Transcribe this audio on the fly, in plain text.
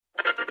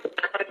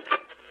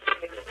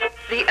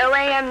The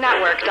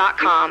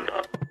OAMnetwork.com.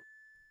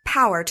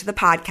 Power to the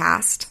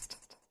podcast.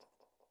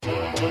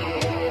 Try to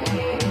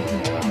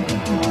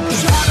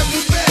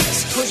be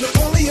best, 'cause you're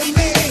only a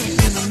man,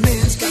 and a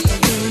man's got to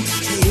learn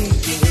to take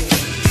it.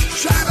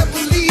 Try to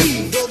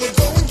believe, though the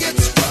going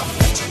gets rough,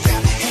 that you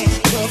got a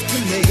handcuff to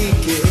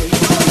make it.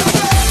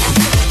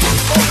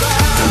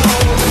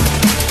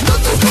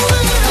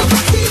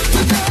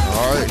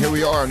 All right, here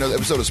we are, another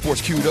episode of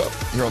Sports Queued Up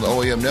here on the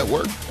OAM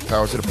Network.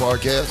 Power to the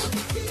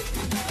podcast.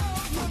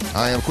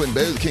 I am Quentin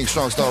Bailey, the King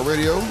Strong Style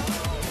Radio,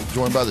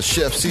 joined by the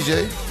chef,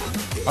 CJ.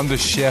 I'm the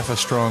chef of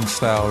Strong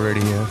Style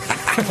Radio.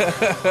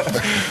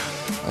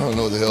 I don't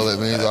know what the hell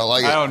that means. I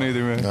like it. I don't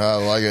either, man. I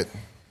like it.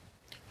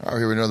 All right,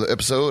 here we another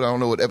episode. I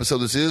don't know what episode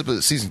this is, but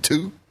it's season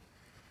 2.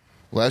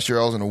 Last year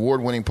I was an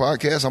award-winning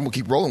podcast. I'm going to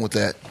keep rolling with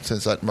that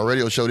since my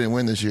radio show didn't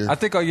win this year. I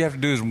think all you have to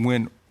do is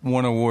win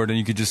one award, and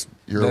you could just...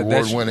 You're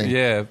award-winning.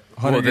 Yeah,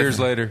 100 years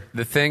later.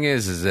 The thing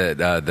is that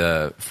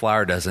the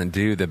Flower doesn't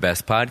do the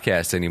best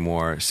podcast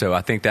anymore, so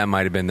I think that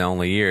might have been the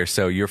only year.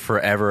 So you're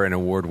forever an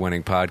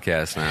award-winning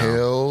podcast now.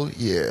 Hell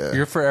yeah.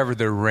 You're forever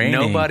the reigning.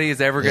 Nobody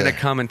is ever going to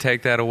come and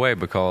take that away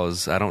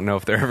because I don't know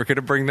if they're ever going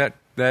to bring that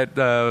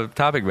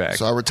topic back.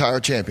 So I retire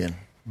champion.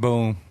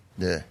 Boom.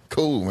 Yeah,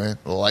 cool, man.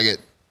 I like it.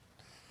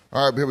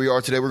 All right, here we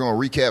are today. We're going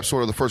to recap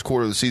sort of the first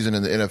quarter of the season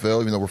in the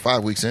NFL, even though we're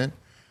 5 weeks in.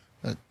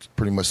 That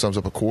pretty much sums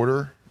up a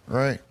quarter,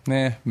 right?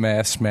 Math.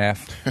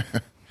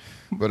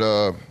 But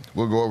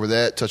we'll go over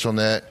that, touch on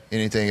that.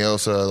 Anything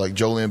else? Like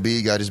Joel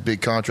Embiid got his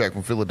big contract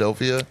from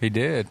Philadelphia. He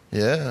did.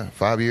 Yeah,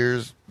 5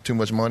 years, too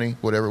much money,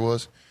 whatever it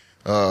was.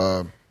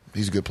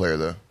 He's a good player,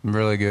 though.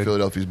 Really good.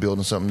 Philadelphia's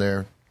building something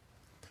there.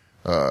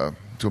 It's going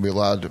to be a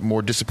lot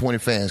more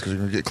disappointed fans because they're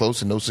going to get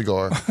close and no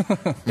cigar.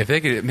 If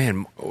they could,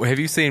 man, have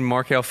you seen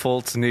Markelle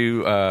Fultz's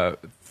new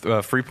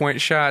three-point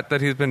shot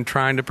that he's been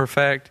trying to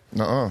perfect?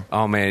 Uh-uh.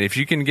 Oh, man, if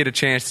you can get a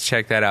chance to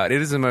check that out,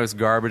 it is the most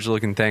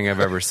garbage-looking thing I've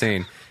ever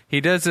seen.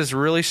 He does this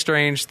really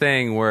strange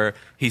thing where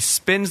he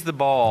spins the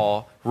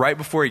ball right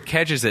before he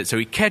catches it, so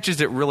he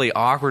catches it really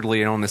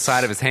awkwardly and on the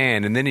side of his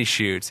hand, and then he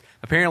shoots.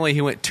 Apparently,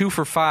 he went 2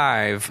 for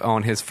 5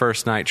 on his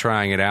first night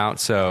trying it out,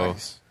 so...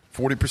 Nice.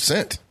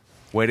 40%.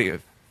 Way to go.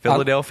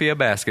 Philadelphia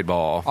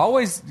basketball.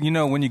 Always,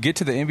 when you get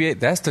to the NBA,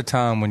 that's the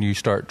time when you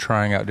start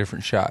trying out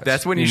different shots.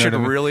 That's when you should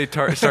really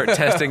start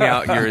testing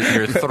out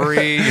your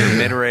three, your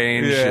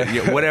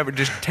mid-range, whatever.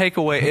 Just take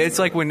away. It's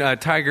like when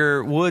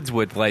Tiger Woods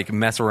would like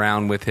mess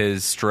around with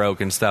his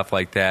stroke and stuff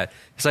like that.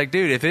 It's like,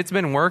 dude, if it's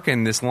been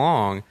working this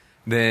long,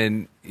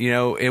 then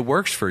it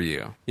works for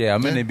you. Yeah,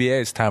 I'm in the NBA.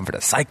 It's time for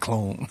the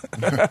cyclone.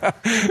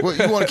 Well,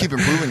 you want to keep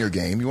improving your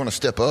game. You want to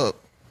step up.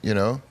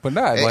 But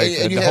not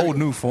the whole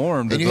new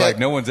form that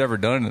no one's ever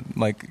done.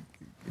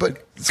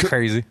 But it's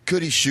crazy.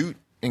 Could he shoot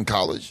in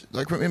college,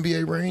 like from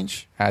NBA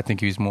range? I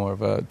think he's more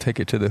of a take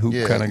it to the hoop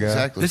kind of guy.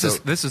 Exactly. This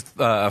is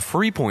a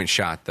 3-point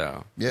shot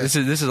though. Yeah. This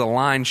is a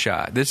line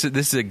shot. This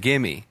is a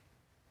gimme,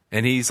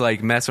 and he's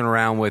like messing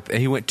around with.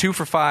 He went 2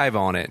 for 5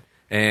 on it,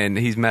 and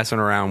he's messing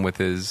around with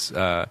his.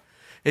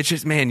 It's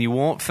just, man, you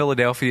want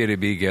Philadelphia to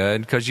be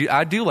good because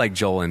I do like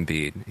Joel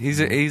Embiid.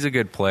 He's a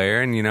good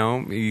player, and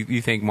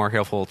you think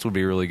Markelle Fultz would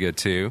be really good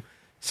too.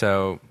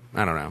 So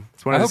I don't know.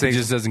 It's one of I those hope things.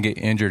 He just doesn't get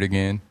injured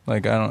again.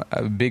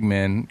 Big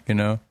men,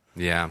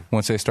 Yeah.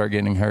 Once they start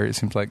getting hurt, it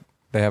seems like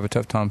they have a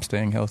tough time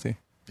staying healthy.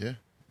 Yeah,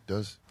 it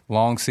does.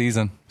 Long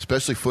season,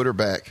 especially foot or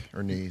back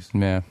or knees.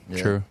 Yeah.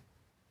 True.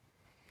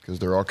 Because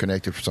they're all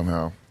connected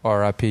somehow.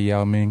 R.I.P.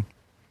 Yao Ming.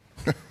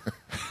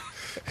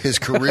 His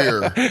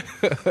career,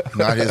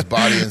 not his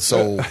body and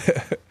soul.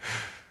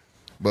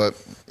 But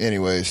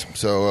anyways,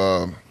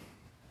 so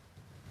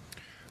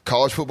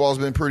college football has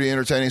been pretty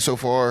entertaining so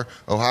far.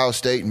 Ohio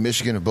State and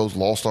Michigan have both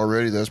lost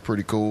already. That's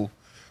pretty cool.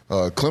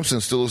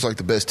 Clemson still looks like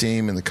the best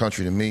team in the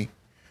country to me.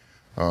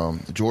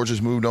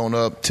 Georgia's moved on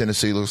up.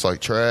 Tennessee looks like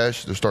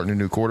trash. They're starting a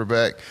new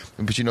quarterback.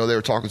 But, they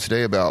were talking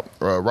today about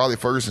Riley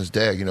Ferguson's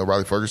dad.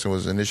 Riley Ferguson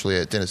was initially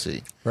at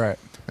Tennessee. Right.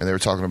 And they were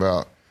talking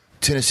about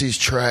Tennessee's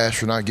trash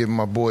for not giving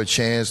my boy a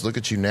chance. Look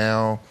at you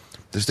now.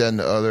 This, that, and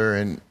the other.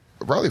 And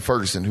Riley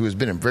Ferguson, who has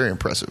been very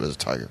impressive as a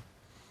Tiger,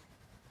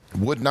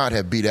 would not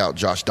have beat out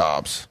Josh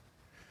Dobbs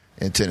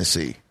in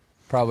Tennessee.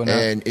 Probably not.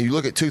 And you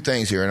look at two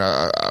things here, and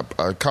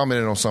I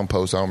commented on some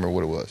post. I don't remember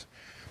what it was.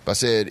 But I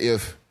said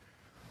if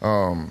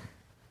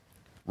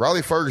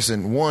Riley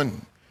Ferguson,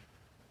 one,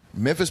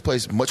 Memphis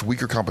plays much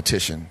weaker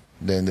competition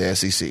than the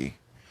SEC,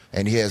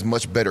 and he has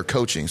much better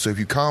coaching. So if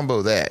you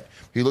combo that,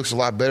 he looks a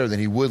lot better than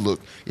he would look,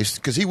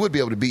 because he would be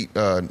able to beat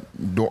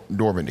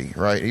Normandy,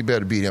 right? He'd be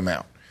able to beat him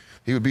out.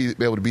 He would be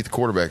able to beat the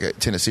quarterback at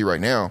Tennessee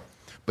right now,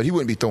 but he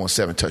wouldn't be throwing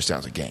 7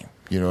 touchdowns a game.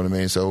 You know what I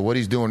mean? So what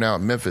he's doing now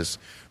in Memphis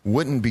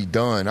wouldn't be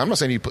done. I'm not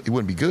saying he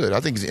wouldn't be good. I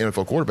think he's an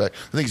NFL quarterback.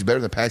 I think he's better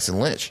than Paxton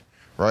Lynch,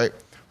 right?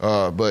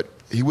 But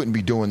he wouldn't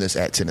be doing this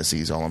at Tennessee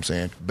is all I'm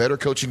saying. Better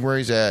coaching where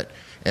he's at,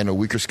 and a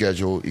weaker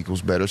schedule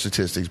equals better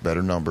statistics,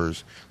 better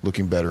numbers,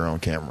 looking better on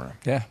camera.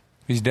 Yeah.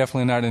 He's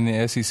definitely not in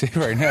the SEC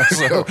right now,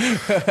 so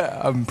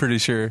I'm pretty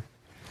sure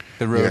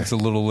the road's a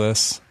little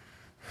less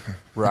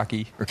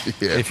rocky,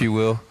 if you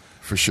will.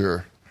 For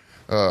sure.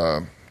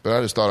 But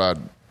I just thought I'd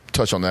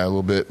touch on that a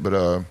little bit. But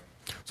so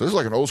this is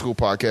like an old school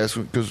podcast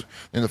because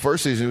in the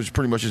first season it was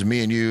pretty much just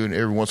me and you, and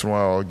every once in a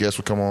while a guest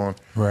would come on.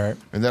 Right.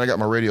 And then I got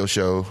my radio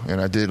show,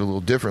 and I did it a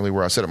little differently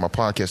where I set up my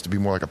podcast to be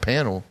more like a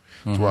panel,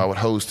 where I would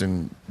host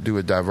and do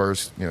a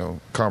diverse,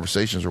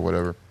 conversations or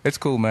whatever. It's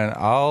cool, man.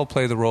 I'll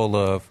play the role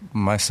of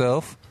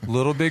myself,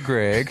 Little Big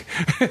Greg,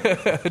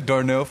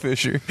 Darnell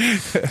Fisher.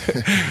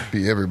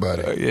 Be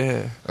everybody.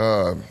 Yeah.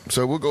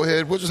 So we'll go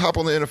ahead. We'll just hop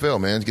on the NFL,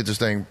 man. Get this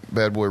thing,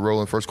 bad boy,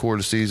 rolling first quarter of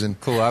the season.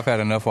 Cool. I've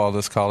had enough of all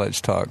this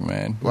college talk,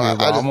 man.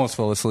 Well, I almost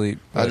fell asleep.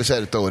 I just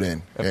had to throw it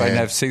in. If I didn't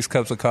have 6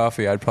 cups of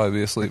coffee, I'd probably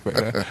be asleep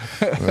right now.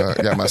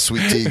 I got my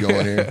sweet tea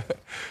going here.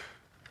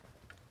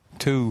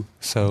 2.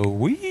 So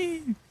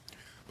we...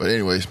 But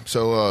anyways,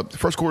 so the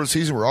first quarter of the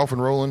season, we're off and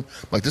rolling.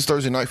 Like this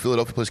Thursday night,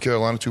 Philadelphia plays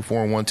Carolina, 2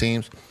 4-1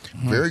 teams.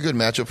 Very good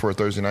matchup for a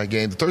Thursday night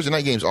game. The Thursday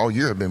night games all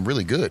year have been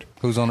really good.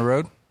 Who's on the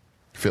road?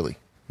 Philly.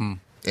 And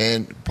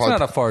it's probably,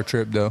 not a far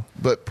trip, though.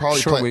 But probably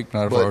short week,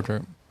 not a far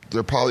trip.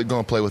 They're probably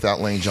going to play without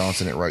Lane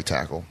Johnson at right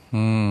tackle.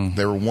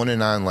 They were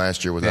 1-9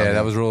 last year without him.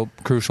 That was real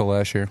crucial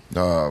last year.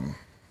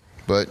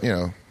 But,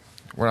 I'm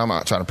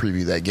not trying to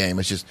preview that game.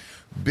 It's just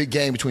big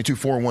game between 2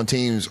 4-1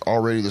 teams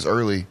already this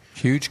early.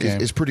 Huge game.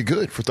 It's pretty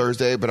good for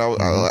Thursday, but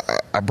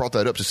I brought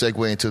that up to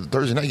segue into the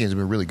Thursday night games have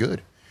been really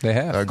good. They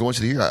have. Going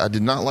into the year, I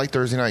did not like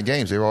Thursday night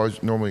games. They were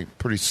always normally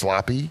pretty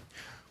sloppy.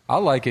 I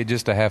like it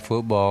just to have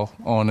football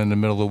on in the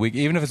middle of the week.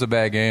 Even if it's a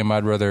bad game,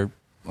 I'd rather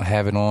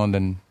have it on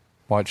than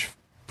watch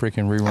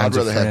freaking reruns of Friends. I'd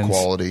rather have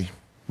quality.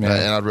 Yeah.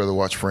 And I'd rather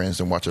watch Friends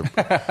than watch a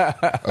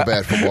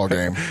bad football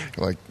game.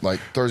 Like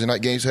Thursday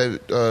night games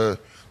have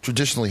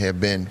traditionally have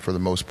been for the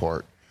most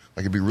part.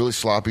 Like it'd be really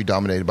sloppy,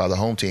 dominated by the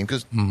home team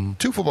because 2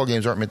 football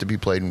games aren't meant to be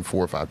played in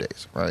 4 or 5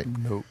 days, right?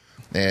 Nope.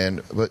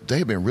 But they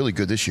have been really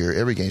good this year.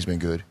 Every game's been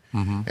good,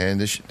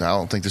 and I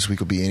don't think this week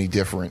will be any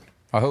different.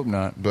 I hope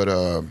not. But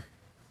I'm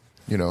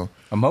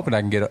hoping I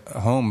can get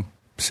home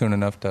soon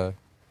enough to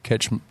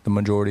catch the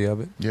majority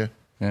of it.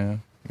 Yeah.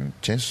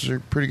 Chances are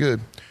pretty good.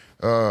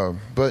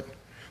 But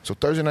so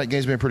Thursday night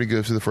games been pretty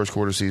good through the first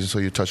quarter of the season. So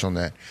you touch on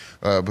that.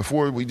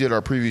 Before we did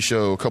our preview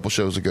show a couple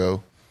shows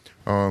ago.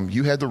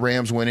 You had the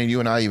Rams winning.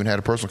 You and I even had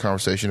a personal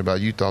conversation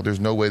about you thought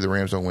there's no way the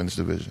Rams don't win this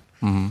division.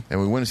 And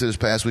we went into this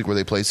past week where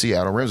they played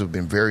Seattle. Rams have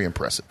been very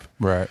impressive.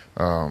 Right.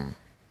 And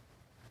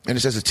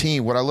it's as a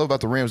team, what I love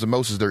about the Rams the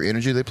most is their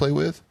energy they play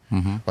with.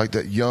 Like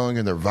that young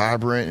and they're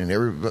vibrant and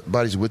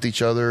everybody's with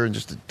each other and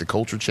just the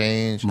culture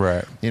change.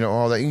 Right.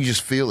 All that. You can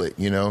just feel it,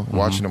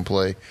 watching them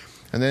play.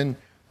 And then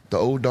the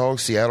old dog,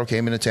 Seattle,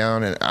 came into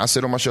town. And I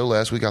said on my show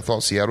last week I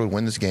thought Seattle would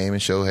win this game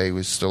and show, hey,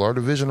 it's still our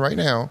division right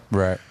now.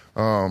 Right.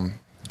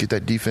 Get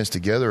that defense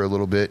together a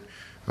little bit.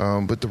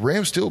 But the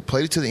Rams still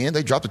played it to the end.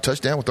 They dropped a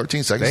touchdown with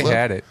 13 seconds left. They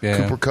had it, yeah.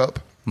 Cooper Kupp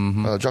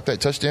dropped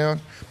that touchdown.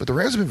 But the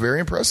Rams have been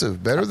very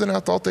impressive, better than I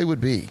thought they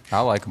would be.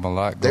 I like them a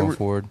lot going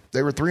forward.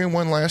 They were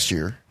 3-1 last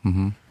year.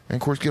 And, of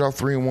course, get off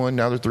 3-1.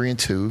 Now they're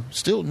 3-2.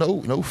 Still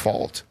no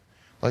fault.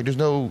 Like, there's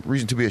no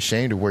reason to be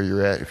ashamed of where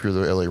you're at if you're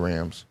the L.A.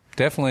 Rams.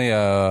 Definitely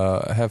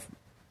have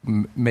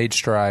made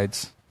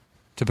strides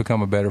to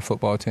become a better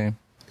football team.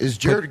 Is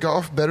Jared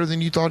Goff better than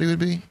you thought he would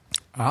be?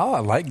 I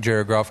like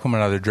Jared Goff coming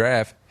out of the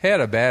draft. He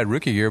had a bad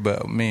rookie year,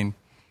 but,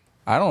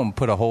 I don't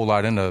put a whole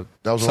lot into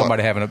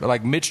somebody having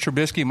like Mitch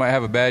Trubisky might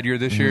have a bad year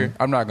this year.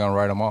 I'm not going to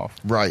write him off.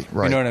 Right.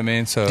 You know what I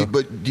mean? So,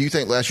 but do you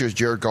think last year's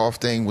Jared Goff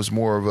thing was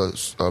more of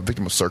a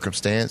victim of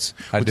circumstance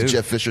with the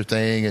Jeff Fisher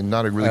thing and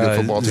not a really good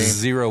football team?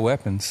 0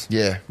 weapons.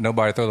 Yeah.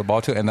 Nobody throw the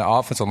ball to, and the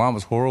offensive line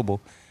was horrible.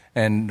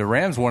 And the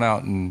Rams went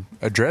out and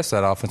addressed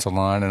that offensive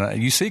line,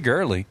 and you see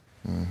Gurley.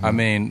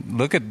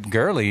 Look at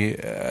Gurley,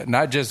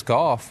 not just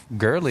Goff.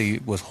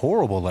 Gurley was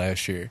horrible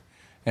last year.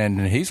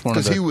 And he's one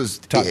of the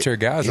top-tier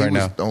guys right now.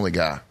 He was the only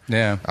guy.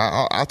 Yeah.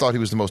 I thought he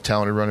was the most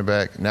talented running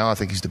back. Now I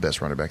think he's the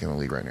best running back in the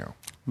league right now.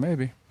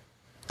 Maybe.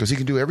 Because he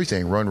can do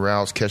everything. Run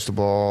routes, catch the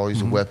ball.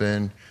 He's a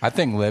weapon. I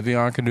think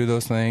Le'Veon can do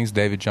those things.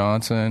 David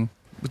Johnson.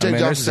 But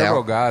there's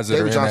several guys that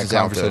David are Johnson's in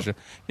that conversation.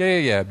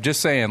 Yeah.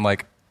 Just saying,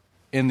 like,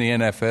 in the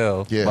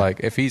NFL,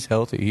 like, if he's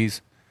healthy,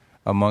 he's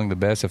among the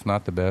best, if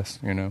not the best,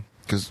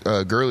 Because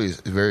Gurley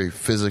is very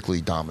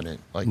physically dominant.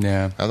 I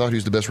thought he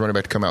was the best running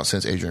back to come out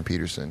since Adrian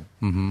Peterson.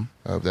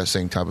 That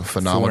same type of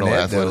phenomenal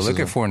athleticism. Look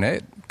at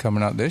Fournette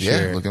coming out this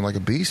year. Yeah, looking like a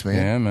beast, man.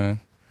 Yeah, man.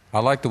 I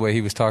like the way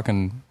he was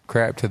talking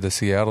crap to the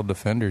Seattle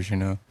defenders,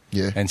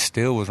 Yeah. And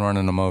still was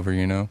running them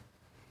over,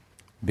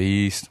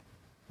 Beast.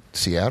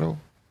 Seattle?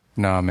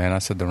 Nah, man, I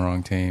said the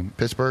wrong team.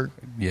 Pittsburgh?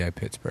 Yeah,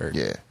 Pittsburgh.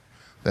 Yeah.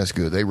 That's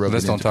good. They rubbed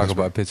Let's it don't into talk Pittsburgh.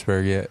 about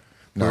Pittsburgh yet.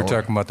 No, we're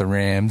talking about the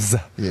Rams.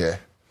 Yeah.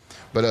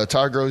 But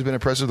Todd Gurley's been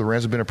impressive. The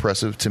Rams have been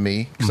impressive to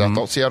me because I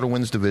thought Seattle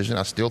wins division.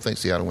 I still think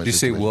Seattle wins. Did you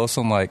see division.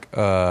 Wilson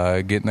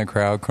getting the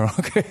crowd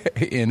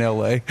crunk in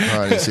L.A.?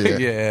 Oh, I didn't see that.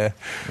 Yeah,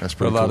 that's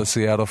pretty a lot cool. of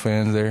Seattle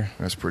fans there.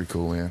 That's pretty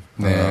cool, man.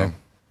 Yeah.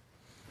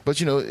 But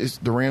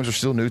the Rams are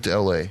still new to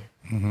L.A.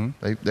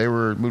 They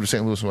were moved to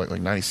St. Louis in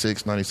like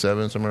 96,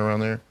 97, somewhere around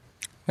there.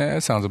 Yeah,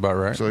 that sounds about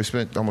right. So they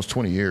spent almost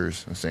 20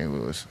 years in St.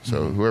 Louis.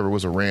 So whoever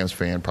was a Rams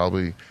fan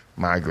probably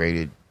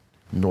migrated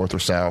north or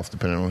south,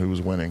 depending on who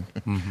was winning.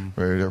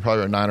 They're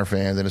probably a Niner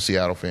fan, then a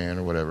Seattle fan,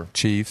 or whatever.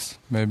 Chiefs,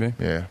 maybe.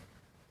 Yeah.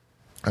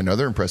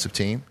 Another impressive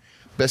team.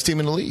 Best team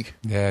in the league.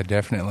 Yeah,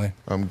 definitely.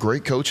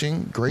 Great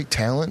coaching, great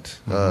talent.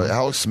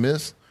 Alex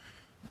Smith,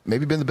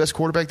 maybe been the best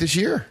quarterback this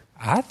year.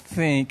 I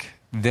think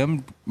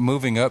them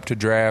moving up to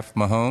draft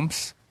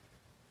Mahomes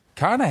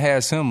kind of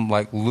has him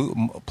like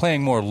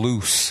playing more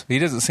loose. He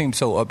doesn't seem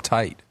so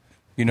uptight.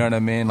 You know what I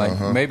mean? Like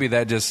maybe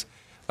that just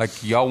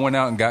like y'all went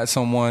out and got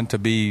someone to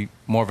be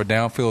more of a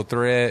downfield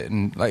threat,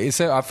 and like you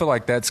said, I feel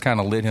like that's kind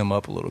of lit him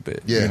up a little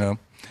bit. Yeah. You know,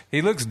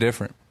 he looks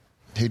different.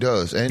 He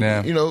does,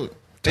 and you know.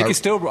 He can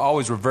still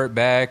always revert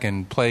back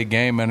and play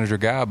game manager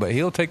guy, but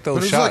he'll take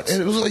those shots.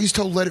 It was like he's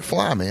told let it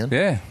fly, man.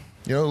 Yeah.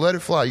 You know, let it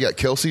fly. You got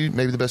Kelsey,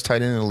 maybe the best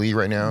tight end in the league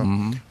right now.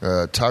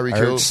 Tyreek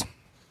Hill,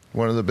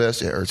 one of the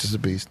best. Yeah, Ertz is a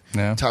beast.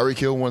 Yeah. Tyreek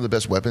Hill, one of the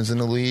best weapons in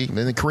the league. And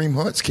then Kareem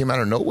Hunt's came out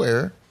of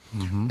nowhere,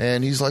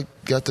 and he's like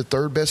got the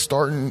third best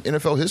start in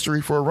NFL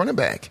history for a running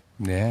back.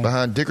 Yeah.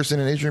 Behind Dickerson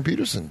and Adrian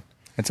Peterson.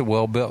 It's a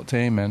well-built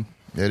team, man.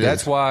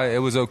 That's why it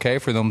was okay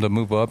for them to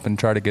move up and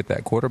try to get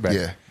that quarterback.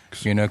 Yeah.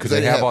 You know, because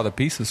they have all the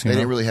pieces. They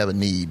didn't really have a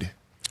need.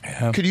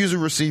 Yeah. Could use a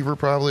receiver,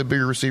 probably a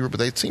bigger receiver,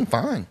 but they seem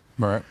fine.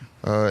 Right.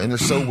 And they're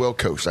so well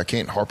coached. I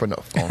can't harp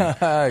enough on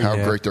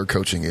how great their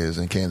coaching is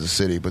in Kansas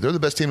City. But they're the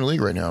best team in the league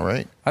right now,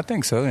 right? I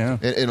think so, yeah.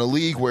 In a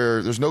league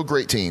where there's no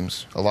great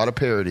teams, a lot of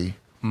parity,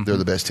 they're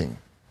the best team.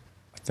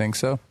 I think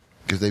so.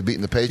 Because they've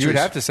beaten the Patriots. You would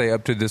have to say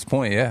up to this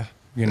point, yeah.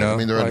 You know, I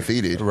mean, they're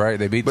undefeated. Right.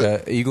 They beat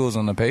the Eagles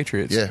and the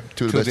Patriots. Yeah,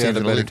 two of the best teams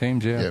in the league.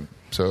 Teams, yeah.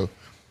 So...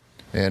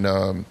 And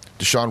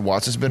Deshaun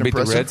Watson's been beat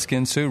impressive. The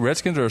Redskins, too.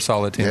 Redskins are a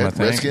solid team, I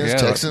think. Redskins,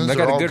 Texans, they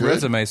got a good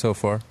resume so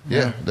far.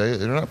 Yeah,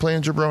 they're not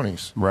playing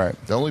jabronis. Right.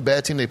 The only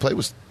bad team they played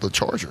was the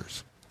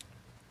Chargers.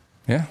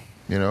 Yeah.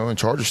 You know, and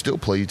Chargers still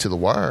play you to the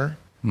wire.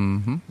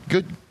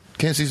 Good.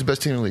 Kansas City's the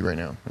best team in the league right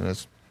now. And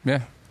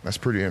that's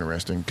pretty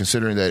interesting,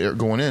 considering that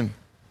going in,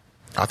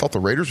 I thought the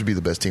Raiders would be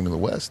the best team in the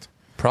West.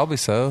 Probably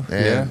so,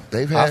 and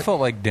I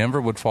felt like Denver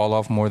would fall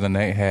off more than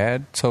they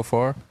had so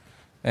far.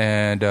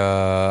 And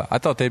I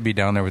thought they'd be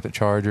down there with the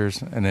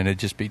Chargers, and then it'd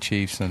just be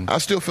Chiefs. And I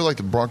still feel like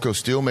the Broncos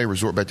still may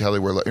resort back to how they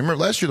were. Remember,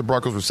 last year the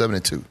Broncos were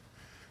 7-2,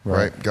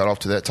 right? Got off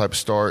to that type of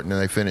start, and then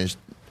they finished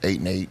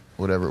 8-8,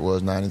 whatever it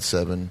was,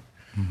 9-7,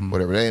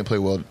 whatever. They didn't play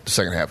well the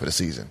second half of the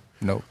season.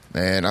 Nope.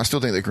 And I still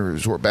think they can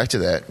resort back to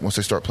that once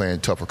they start playing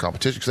tougher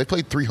competition, because they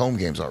played 3 home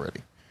games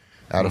already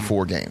out of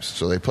 4 games.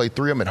 So they played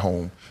 3 of them at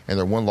home, and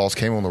their one loss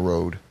came on the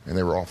road, and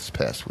they were off this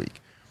past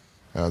week.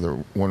 Their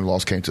one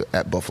loss came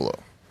at Buffalo.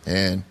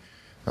 And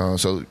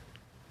so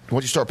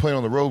once you start playing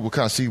on the road, we'll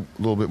kind of see a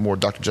little bit more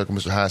Dr. Jekyll,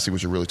 Mr. Hyde, see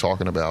what you're really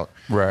talking about.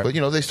 Right. But,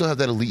 you know, they still have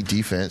that elite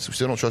defense. We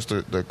still don't trust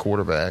the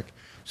quarterback.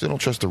 Still don't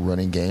trust the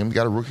running game. They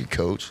got a rookie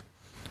coach.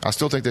 I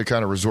still think they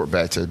kind of resort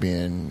back to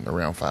being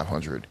around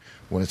 500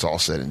 when it's all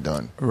said and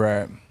done.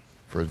 Right.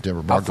 For the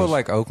Denver Broncos. I feel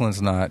like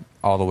Oakland's not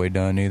all the way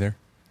done either.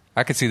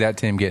 I could see that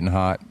team getting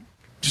hot.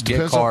 Just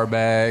get Carr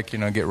back, get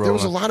rolling. There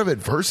was a lot of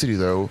adversity,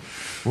 though.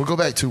 We'll go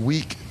back to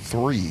week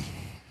 3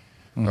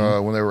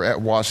 when they were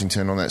at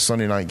Washington on that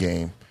Sunday night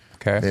game.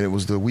 Okay. And it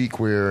was the week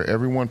where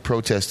everyone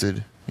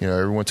protested. You know,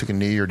 everyone took a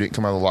knee or didn't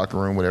come out of the locker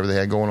room, whatever they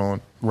had going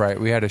on. Right.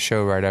 We had a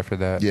show right after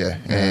that.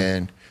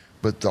 Yeah.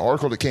 But the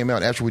article that came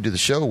out after we did the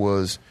show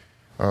was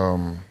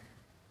that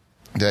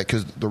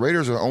because the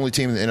Raiders are the only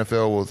team in the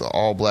NFL with an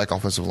all-black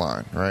offensive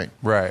line, right?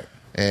 Right.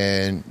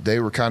 And they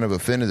were kind of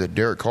offended that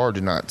Derek Carr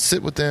did not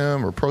sit with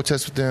them or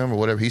protest with them or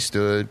whatever. He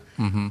stood.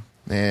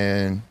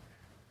 And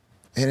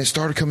it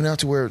started coming out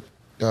to where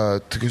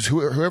because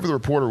whoever the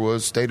reporter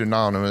was stayed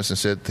anonymous and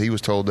said he was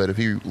told that if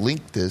he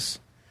leaked this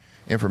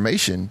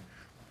information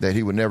that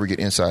he would never get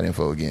inside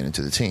info again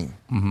into the team.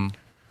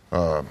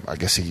 I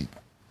guess he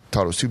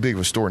thought it was too big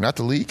of a story not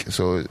to leak,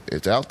 so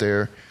it's out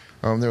there.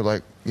 They're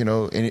like, you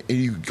know, and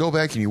you go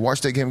back and you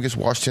watch that game against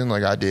Washington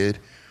like I did,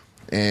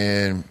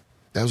 and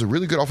that was a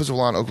really good offensive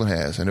line Oakland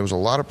has, and there was a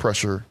lot of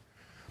pressure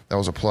that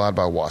was applied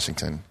by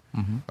Washington.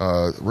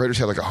 Raiders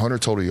had like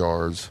 100 total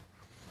yards.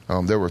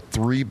 There were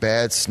 3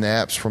 bad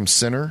snaps from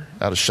center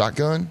out of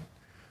shotgun,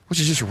 which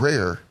is just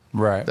rare.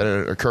 Right. That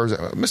it occurs.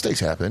 Mistakes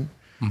happen.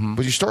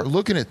 But you start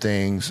looking at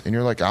things, and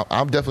you're like,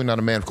 I'm definitely not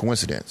a man of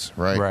coincidence,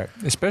 right? Right.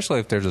 Especially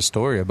if there's a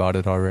story about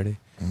it already.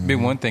 It'd be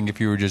one thing if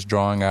you were just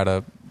drawing out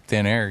of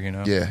thin air, you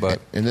know. Yeah.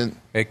 But and then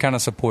it kind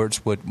of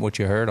supports what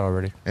you heard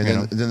already.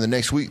 And then the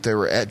next week they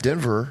were at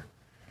Denver,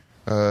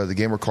 the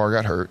game where Carr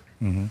got hurt.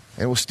 And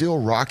it was still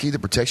rocky. The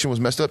protection was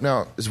messed up.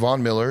 Now, it's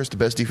Von Miller. It's the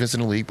best defense in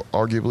the league,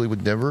 arguably,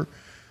 with Denver.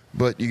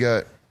 But you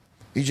got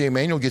E.J.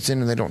 Manuel gets in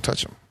and they don't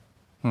touch him.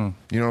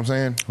 You know what I'm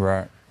saying?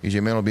 Right.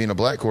 E.J. Manuel being a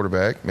black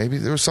quarterback, maybe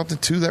there was something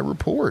to that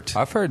report.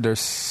 I've heard there's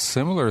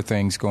similar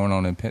things going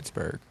on in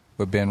Pittsburgh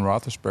with Ben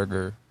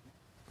Roethlisberger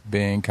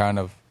being kind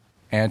of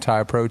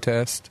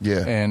anti-protest.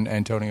 Yeah. And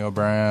Antonio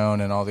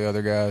Brown and all the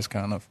other guys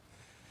kind of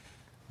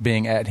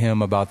being at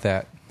him about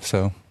that.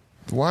 So,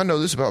 well, I know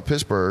this about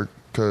Pittsburgh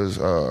because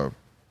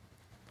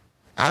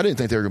I didn't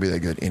think they were going to be that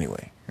good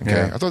anyway. Okay,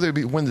 Yeah. I thought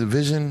they'd win the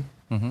division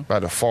by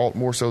default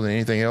more so than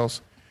anything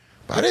else.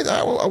 But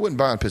I wasn't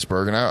buying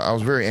Pittsburgh, and I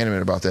was very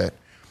animated about that.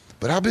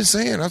 But I've been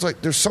saying, I was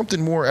like, there's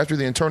something more after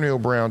the Antonio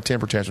Brown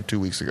temper tantrum 2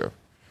 weeks ago.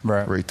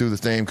 Right. Where he threw the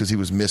thing because he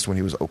was missed when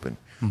he was open.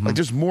 Like,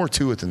 there's more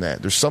to it than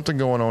that. There's something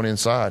going on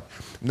inside.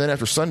 And then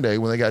after Sunday,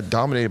 when they got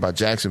dominated by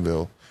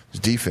Jacksonville's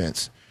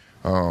defense,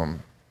 and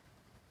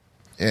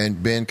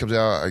Ben comes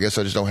out, I guess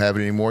I just don't have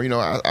it anymore. You know,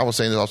 I was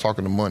saying this, I was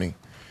talking to Money.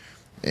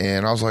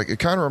 And I was like, it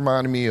kind of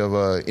reminded me of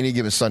Any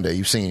Given Sunday.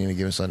 You've seen Any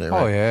Given Sunday,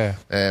 right? Oh, yeah.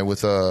 And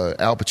with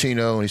Al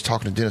Pacino, and he's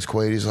talking to Dennis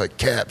Quaid. He's like,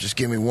 Cap, just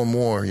give me one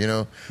more, you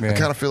know? Yeah. I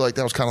kind of feel like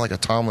that was kind of like a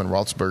Tomlin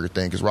Roethlisberger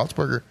thing, because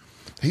Roethlisberger,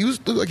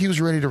 looked like he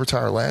was ready to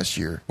retire last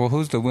year. Well,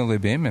 who's the Willie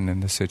Beeman in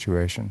this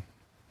situation?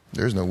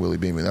 There's no Willie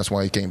Beeman. That's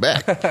why he came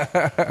back.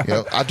 You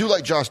know, I do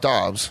like Josh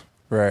Dobbs.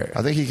 Right.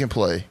 I think he can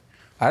play.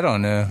 I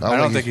don't know. I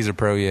don't think he's a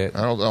pro yet.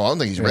 I don't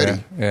think he's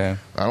ready. Yeah.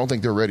 I don't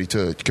think they're ready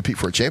to compete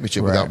for a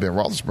championship without Ben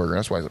Roethlisberger.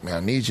 That's why he's like, man, I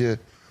need you.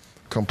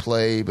 Come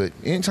play. But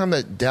anytime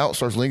that doubt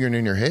starts lingering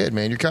in your head,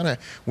 man, you're kind of,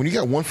 when you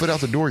got 1 foot out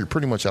the door, you're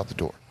pretty much out the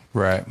door.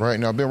 Right. Right.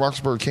 Now, Ben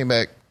Roethlisberger came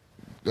back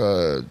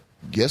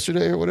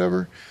yesterday or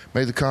whatever,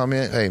 made the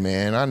comment, hey,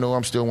 man, I know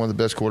I'm still one of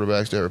the best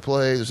quarterbacks to ever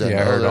play.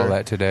 I heard all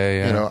that today.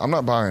 Yeah. You know, I'm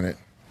not buying it.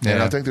 Yeah.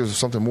 And I think there's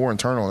something more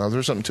internal. Now,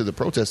 there's something to the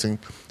protesting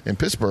in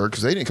Pittsburgh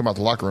because they didn't come out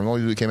the locker room. The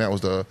only dude that came out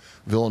was the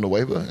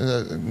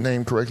Villanueva,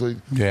 named correctly.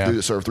 Yeah. Dude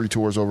that served 3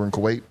 tours over in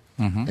Kuwait.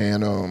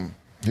 And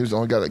he was the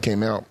only guy that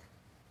came out.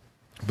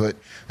 But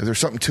if there's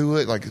something to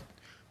it, like,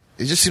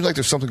 it just seems like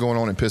there's something going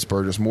on in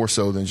Pittsburgh that's more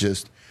so than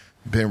just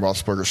Ben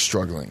Roethlisberger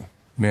struggling.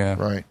 Yeah.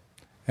 Right.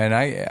 And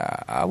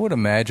I would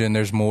imagine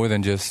there's more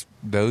than just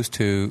those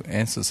two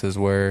instances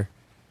where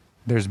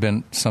there's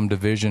been some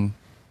division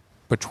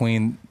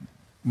between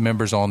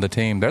members on the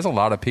team. There's a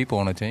lot of people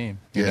on a team,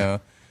 you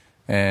know,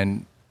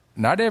 and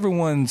not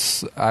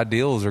everyone's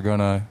ideals are going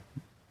to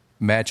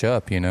match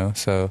up, you know.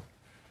 So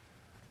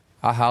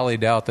I highly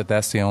doubt that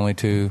that's the only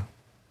two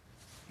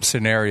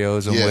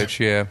scenarios in which,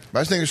 But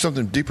I just think there's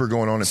something deeper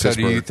going on in Pittsburgh.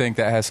 So do you think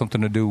that has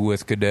something to do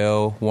with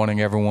Goodell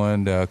wanting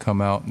everyone to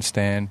come out and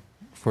stand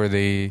for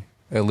the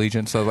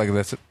allegiance? So like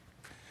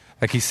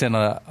he sent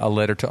a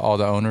letter to all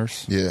the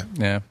owners? Yeah.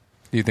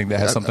 Do you think that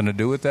has something to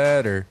do with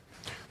that, or?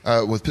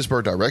 With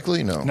Pittsburgh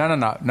directly? No. No,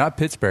 not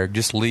Pittsburgh.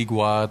 Just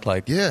league-wide.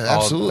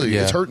 Absolutely.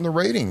 It's hurting the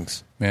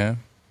ratings. Yeah.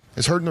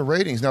 It's hurting the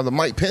ratings. Now, the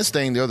Mike Pence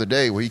thing the other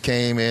day where he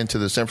came into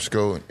the San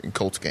Francisco and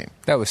Colts game.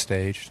 That was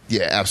staged.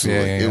 Yeah,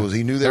 absolutely. Yeah. It was.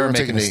 He knew they were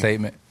making a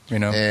statement, you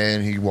know.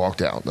 And he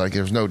walked out. Like,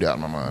 there's no doubt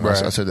in my mind.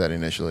 Right. I said that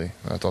initially.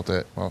 I thought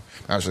that, well,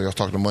 actually, I was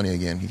talking to Money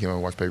again. He came out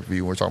and watched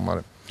pay-per-view. We were talking about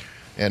it.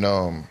 And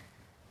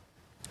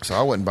so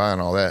I wasn't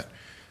buying all that.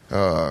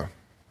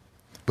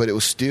 But it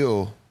was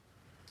still,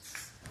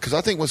 because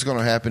I think what's going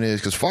to happen is,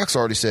 because Fox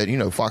already said, you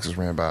know, Fox is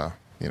ran by,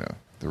 you know,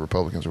 the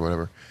Republicans or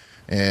whatever.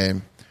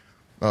 And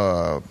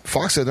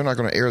Fox said they're not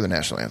going to air the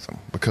national anthem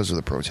because of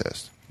the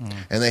protest.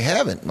 And they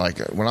haven't. Like,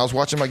 when I was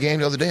watching my game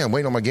the other day, I'm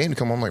waiting on my game to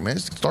come on. I'm like, man,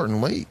 it's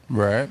starting late.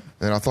 Right.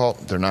 And I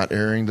thought, they're not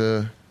airing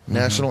the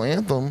national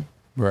anthem.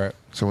 Right.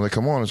 So when they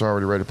come on, it's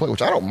already ready to play,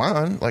 which I don't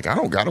mind. Like, I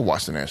don't got to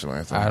watch the national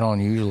anthem. I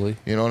don't usually.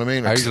 You know what I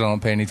mean? I usually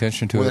don't pay any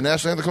attention to it. When the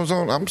national anthem comes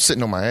on, I'm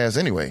sitting on my ass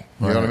anyway.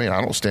 You know what I mean? I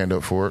don't stand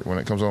up for it when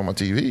it comes on my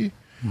TV.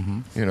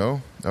 You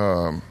know?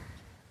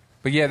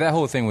 But yeah, that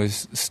whole thing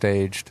was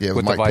staged with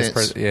the Mike vice Pence.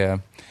 president. Yeah.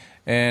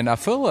 And I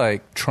feel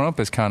like Trump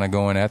is kind of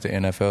going at the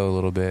NFL a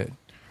little bit.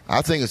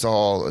 I think it's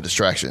all a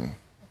distraction.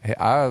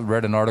 I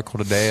read an article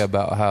today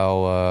about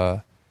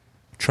how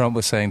Trump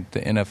was saying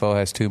the NFL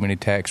has too many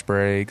tax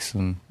breaks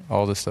and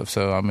all this stuff.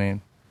 So, I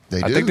mean,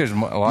 They I do. think there's a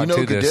lot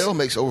to this. Goodell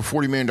makes over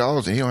 $40 million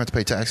and he don't have to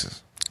pay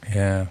taxes.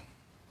 Yeah.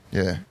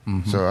 Yeah.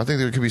 So I think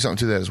there could be something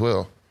to that as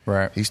well.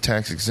 Right. He's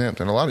tax exempt.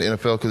 And a lot of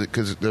NFL,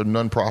 because they're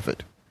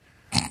non-profit.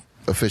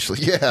 Officially.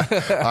 Yeah.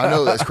 I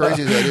know. As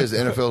crazy as that is, the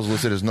NFL is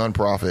listed as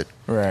non-profit.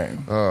 Right.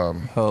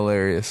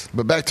 Hilarious.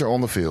 But back to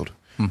on the field.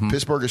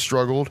 Pittsburgh has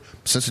struggled.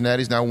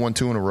 Cincinnati's now won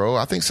 2 in a row.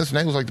 I think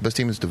Cincinnati was like the best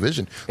team in this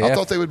division. Yeah. I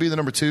thought they would be the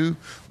number 2.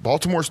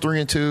 Baltimore's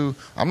 3-2.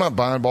 I'm not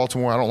buying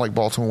Baltimore. I don't like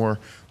Baltimore.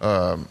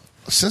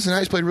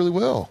 Cincinnati's played really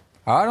well.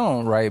 I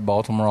don't write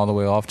Baltimore all the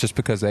way off just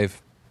because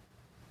they've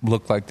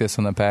looked like this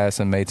in the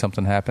past and made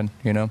something happen,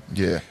 you know?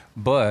 Yeah.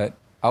 But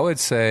I would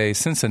say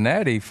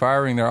Cincinnati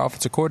firing their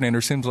offensive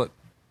coordinator seems like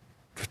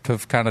to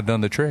have kind of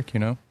done the trick, you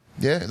know?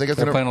 Yeah. They're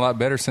playing a lot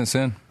better since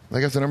then.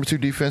 They got the number 2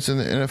 defense in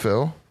the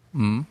NFL.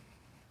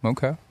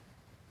 Okay.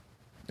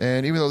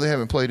 And even though they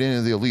haven't played any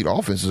of the elite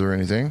offenses or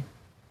anything,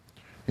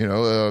 you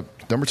know,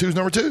 number 2 is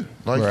number 2.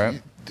 Like,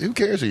 right. Who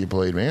cares who you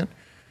played, man?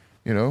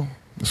 You know,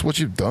 that's what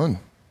you've done.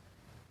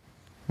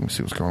 Let me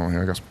see what's going on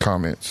here. I got some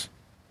comments.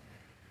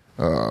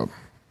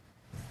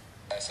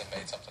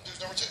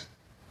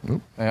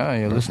 Oop. Yeah,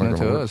 you're That's listening not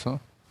gonna to work. us, huh?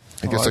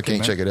 I guess I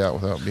can't check it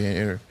out without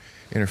being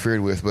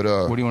interfered with. But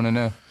What do you want to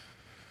know?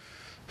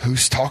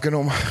 who's talking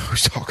on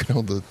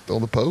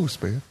the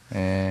post,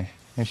 man?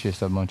 It's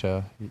just a bunch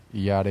of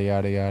yada,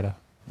 yada, yada.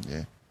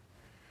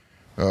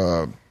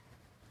 Yeah.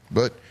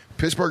 But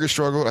Pittsburgh has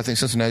struggled. I think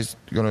Cincinnati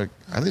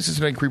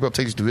can creep up,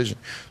 take this division.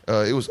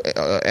 It was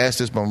asked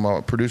this by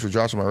my producer,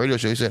 Josh, on my radio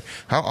show. He said,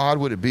 how odd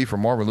would it be for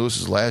Marvin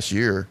Lewis's last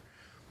year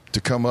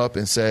to come up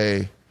and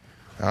say,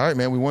 all right,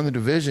 man, we won the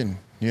division.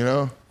 You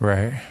know?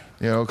 Right.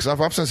 You know, because if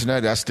I'm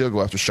Cincinnati, I still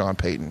go after Sean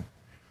Payton.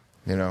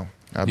 You know?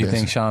 You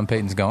think Sean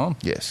Payton's gone?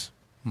 Yes.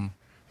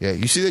 Yeah.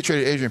 You see they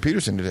traded Adrian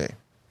Peterson today.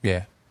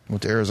 Yeah.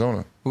 Went to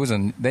Arizona.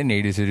 They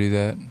needed to do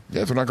that.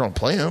 Yeah, if they're not going to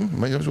play him,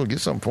 might as well get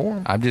something for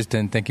him. I just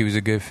didn't think he was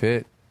a good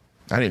fit.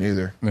 I didn't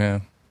either. Yeah.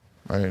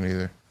 I didn't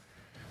either.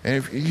 And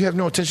if you have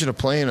no intention of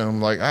playing him,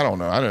 like, I don't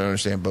know. I don't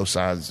understand both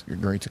sides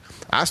agreeing to.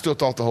 I still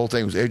thought the whole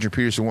thing was Adrian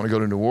Peterson wanting to go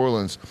to New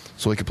Orleans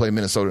so he could play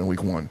Minnesota in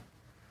week 1.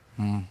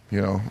 You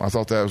know, I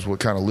thought that was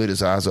what kind of lit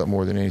his eyes up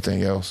more than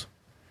anything else.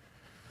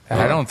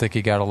 I don't think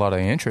he got a lot of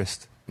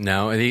interest.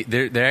 No,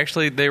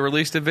 they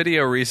released a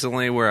video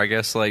recently where I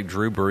guess like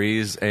Drew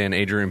Brees and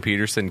Adrian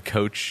Peterson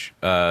coach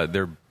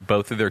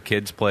both of their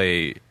kids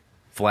play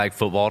flag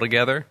football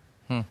together.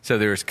 So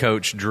there's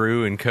Coach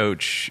Drew and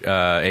Coach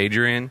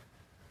Adrian.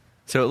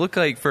 So it looked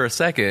like for a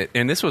second,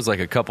 and this was like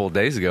a couple of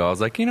days ago, I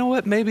was like, you know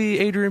what, maybe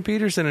Adrian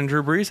Peterson and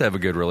Drew Brees have a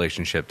good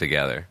relationship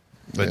together.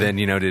 But then,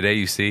 you know, today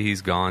you see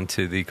he's gone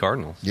to the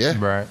Cardinals. Yeah.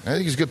 Right. I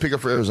think he's a good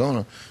pickup for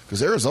Arizona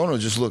because Arizona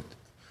just looked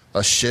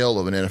a shell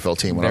of an NFL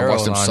team when Their I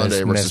watched them O-line Sunday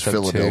is versus messed up,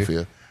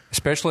 Philadelphia. too.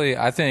 Especially,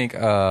 I think,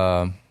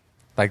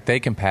 like they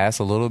can pass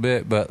a little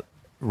bit, but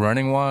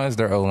running-wise,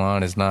 their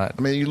O-line is not.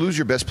 I mean, you lose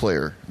your best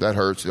player. That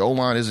hurts. The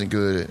O-line isn't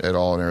good at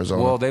all in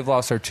Arizona. Well, they've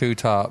lost their 2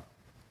 top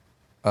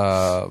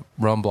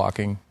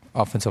run-blocking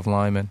offensive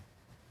linemen,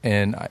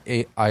 and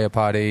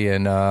Iapati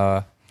and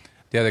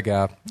the other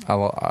guy. I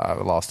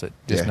lost it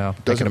just now.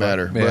 Doesn't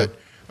matter. Yeah.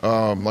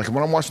 But like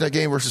when I'm watching that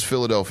game versus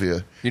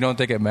Philadelphia. You don't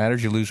think it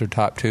matters? You lose your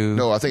top 2?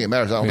 No, I think it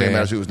matters. I don't think it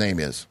matters who his name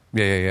is.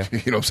 Yeah. You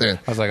know what I'm saying?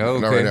 I was like, oh,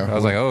 Not okay. right now. I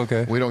was like, oh,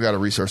 okay. We don't got to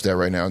research that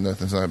right now.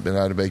 Nothing's not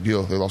a big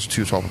deal. They lost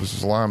 2 top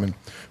offensive linemen.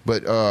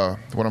 But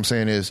what I'm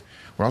saying is,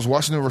 when I was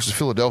watching them versus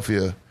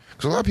Philadelphia,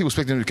 because a lot of people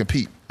expect them to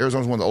compete.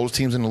 Arizona's one of the oldest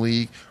teams in the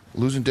league.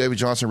 Losing David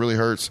Johnson really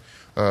hurts.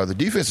 The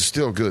defense is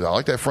still good. I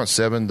like that front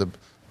 7.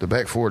 The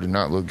back 4 did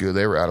not look good.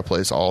 They were out of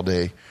place all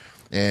day.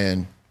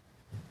 And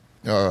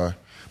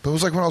but it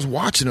was like when I was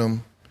watching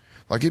them,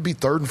 like it'd be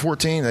 3rd and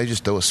 14, they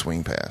just throw a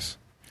swing pass.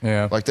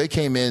 Yeah. Like they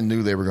came in,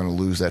 knew they were going to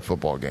lose that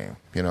football game,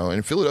 you know.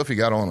 And Philadelphia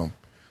got on them.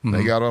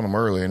 They got on them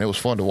early, and it was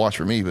fun to watch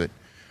for me. But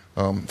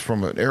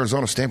from an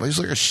Arizona standpoint, it's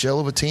like a shell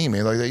of a team,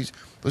 man. Like let's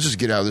just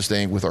get out of this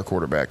thing with our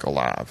quarterback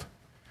alive.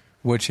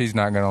 Which he's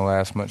not going to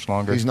last much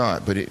longer. He's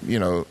not, but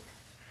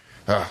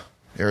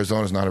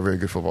Arizona's not a very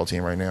good football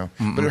team right now.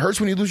 But it hurts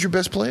when you lose your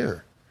best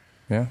player.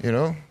 Yeah. You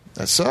know,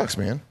 that sucks,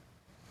 man.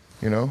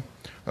 You know,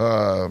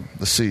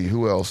 let's see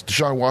who else.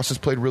 Deshaun Watson's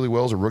played really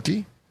well as a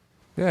rookie.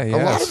 Yeah,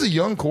 A lot of the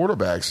young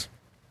quarterbacks.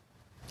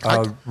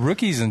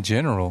 Rookies in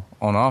general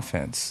on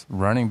offense,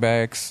 running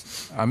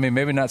backs. I mean,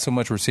 maybe not so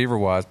much receiver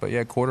wise, but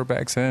yeah,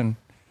 quarterbacks and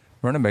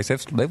running backs.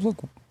 They've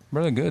looked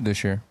really good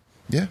this year.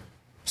 Yeah.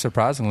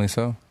 Surprisingly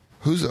so.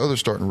 Who's the other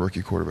starting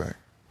rookie quarterback?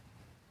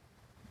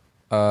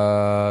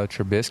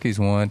 Trubisky's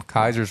one.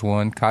 Kaiser's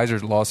one.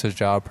 Kaiser's lost his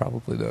job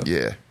probably though.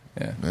 Yeah.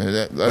 Yeah.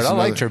 Man, But I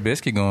like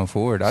Trubisky going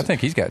forward. I think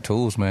he's got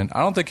tools, man. I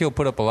don't think he'll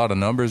put up a lot of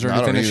numbers or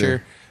anything this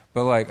year.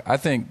 But like I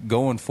think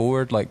going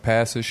forward, like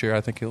past this year,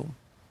 I think he'll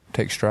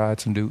take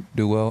strides and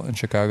do well in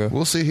Chicago.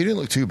 We'll see. He didn't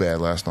look too bad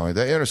last night.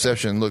 That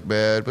interception looked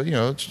bad, but, you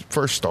know, it's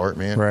first start,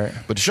 man. Right.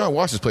 But Deshaun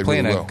Watson's played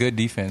Playing really well. a good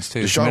defense,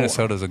 too. Deshaun-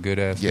 Minnesota's a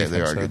good-ass defense. Yeah,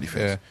 they are a so, good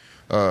defense.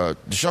 Yeah.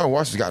 Deshaun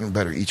Watson's gotten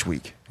better each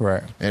week.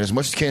 Right. And as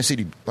much as Kansas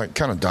City like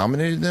kind of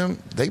dominated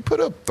them, they put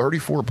up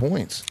 34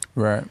 points.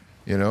 Right.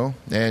 You know?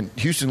 And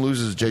Houston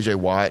loses J.J.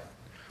 Watt.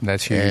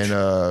 That's huge.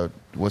 And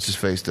what's his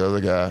face? The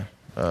other guy.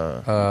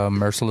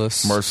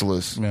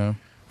 Merciless. Yeah.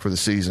 For the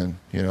season.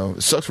 You know?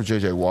 It sucks for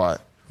J.J.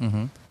 Watt.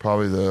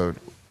 Probably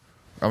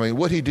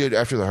what he did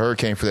after the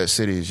hurricane for that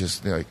city is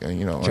just like,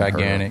 you know.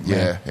 Gigantic.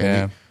 Yeah.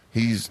 Man.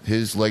 Yeah.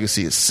 His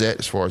legacy is set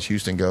as far as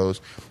Houston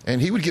goes.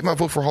 And he would get my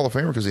vote for Hall of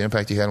Famer because of the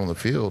impact he had on the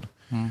field,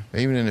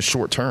 even in the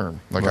short term.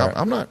 Like, Right.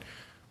 I'm not.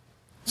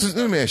 So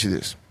let me ask you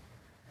this.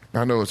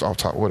 I know it's off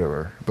top,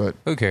 whatever, but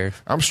Who cares?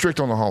 I'm strict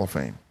on the Hall of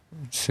Fame.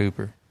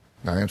 Super.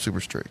 I am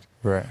super strict,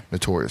 Right.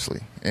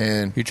 notoriously.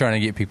 And You're trying to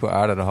get people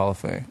out of the Hall of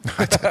Fame.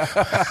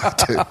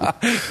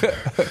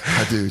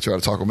 I do try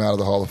to talk them out of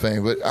the Hall of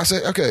Fame. But I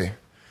say, okay,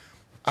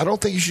 I don't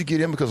think you should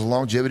get in because of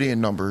longevity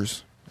and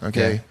numbers,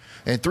 okay? Yeah.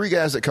 And 3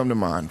 guys that come to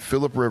mind,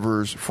 Phillip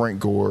Rivers, Frank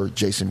Gore,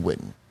 Jason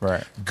Witten.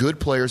 Right. Good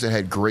players that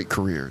had great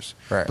careers,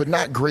 Right. but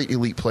not great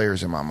elite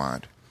players in my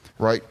mind,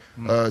 right?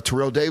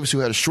 Terrell Davis, who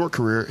had a short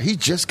career, he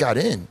just got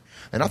in.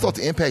 And I thought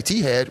the impact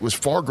he had was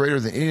far greater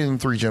than any of them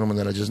 3 gentlemen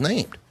that I just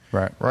named.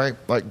 Right. Right?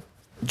 Like,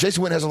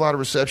 Jason Witten has a lot of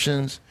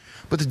receptions,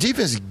 but the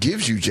defense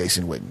gives you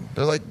Jason Witten.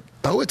 They're like,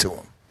 throw it to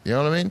him. You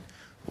know what I mean?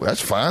 Well,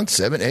 that's fine.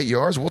 7, 8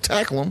 yards. We'll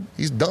tackle him.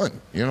 He's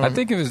done. You know what I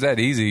think if it was that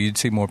easy, you'd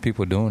see more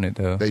people doing it,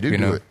 though. They do you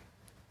do know? it.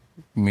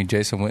 You mean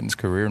Jason Witten's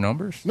career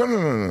numbers? No.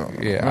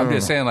 Yeah, No, I'm no,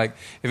 just saying, like,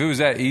 if it was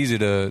that easy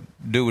to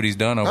do what he's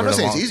done over I'm not the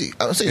saying long... it's easy.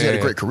 I'm not saying he's had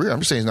a great career. I'm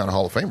just saying he's not a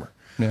Hall of Famer.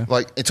 Yeah.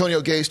 Like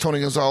Antonio Gates, Tony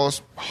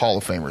Gonzalez, Hall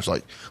of Famers.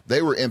 Like,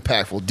 they were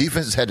impactful.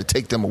 Defenses had to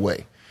take them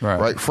away.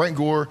 Right. Frank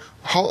Gore,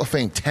 Hall of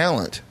Fame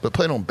talent, but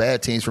played on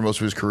bad teams for most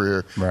of his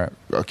career. Right.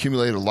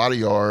 Accumulated a lot of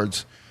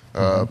yards.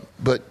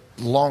 But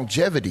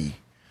longevity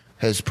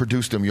has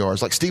produced them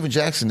yards. Like Steven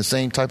Jackson, the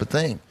same type of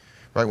thing,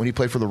 right? When he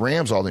played for the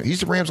Rams he's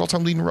the Rams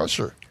all-time leading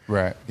rusher.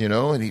 Right. You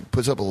know, and he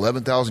puts up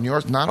 11,000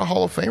 yards. Not a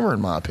Hall of Famer,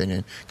 in my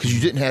opinion, because you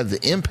didn't have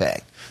the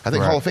impact. I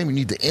think Right. Hall of Fame, you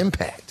need the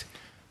impact.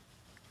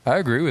 I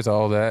agree with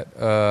all that.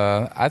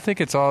 I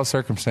think it's all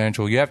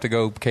circumstantial. You have to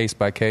go case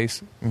by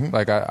case.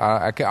 Like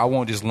I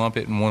won't just lump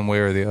it in one way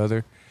or the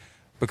other,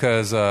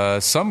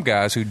 because some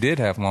guys who did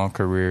have long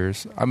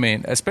careers. I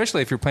mean,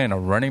 especially if you're playing a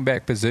running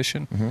back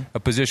position, a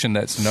position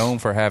that's known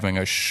for having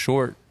a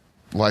short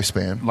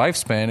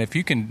Lifespan. If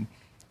you can,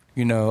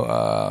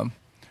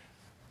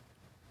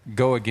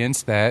 go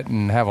against that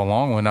and have a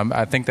long one,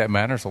 I think that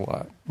matters a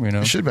lot.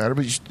 It should matter,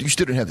 but you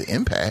still didn't have the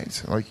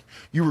impact. Like,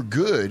 you were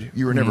good.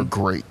 You were never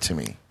great to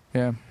me.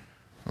 Yeah.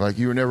 Like,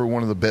 you were never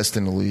one of the best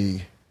in the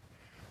league.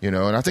 And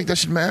I think that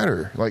should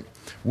matter. Like,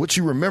 what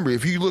you remember,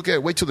 if you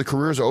wait till the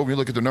careers are over, you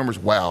look at the numbers,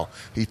 wow,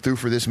 he threw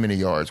for this many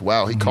yards.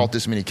 Wow, he caught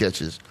this many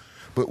catches.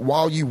 But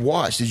while you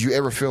watched, did you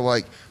ever feel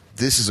like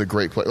this is a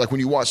great play? Like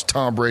when you watch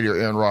Tom Brady or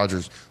Aaron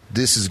Rodgers,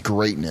 this is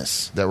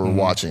greatness that we're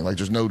watching. Like,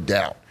 there's no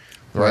doubt.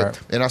 Right?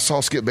 And I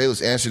saw Skip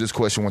Bayless answer this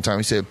question one time.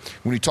 He said,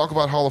 when you talk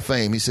about Hall of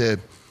Fame, he said,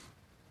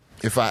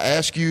 if I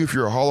ask you if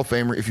you're a Hall of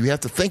Famer, if you have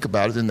to think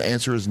about it, then the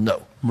answer is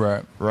no.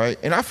 Right. Right?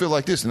 And I feel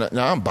like this.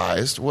 Now, I'm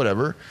biased,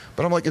 whatever.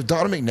 But I'm like, if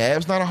Donovan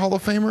McNabb's not a Hall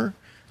of Famer,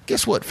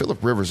 guess what?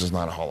 Phillip Rivers is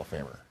not a Hall of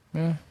Famer.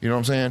 Yeah. You know what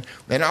I'm saying?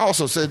 And I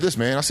also said this,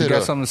 man. I said, You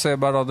got something to say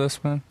about all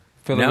this, man?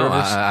 Phillip No,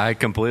 Rivers? I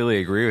completely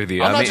agree with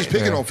you. I'm I not mean, just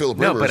picking on Phillip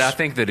Rivers. No, but I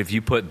think that if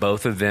you put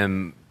both of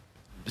them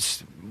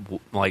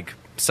like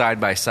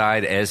side by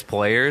side as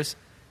players,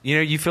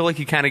 you feel like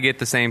you kind of get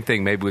the same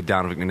thing. Maybe with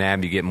Donovan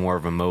McNabb, you get more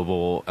of a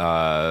mobile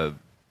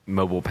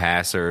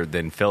passer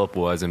than Phillip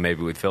was, and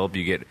maybe with Phillip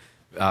you get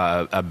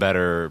a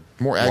better,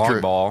 more long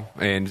accurate ball.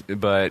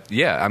 But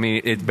yeah, I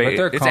mean it's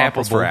comparable.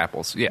 apples for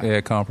apples.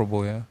 Yeah,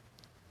 comparable. Yeah.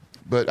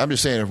 But I'm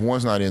just saying, if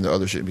one's not in, the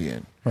other shouldn't be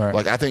in. Right.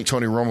 Like, I think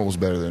Tony Romo was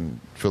better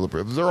than Phillip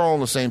Rivers. They're all on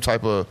the same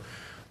type of.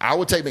 I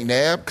would take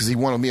McNabb because he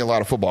won me a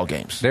lot of football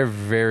games. They're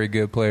very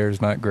good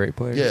players, not great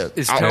players. Yeah.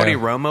 Is Tony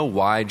Romo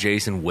why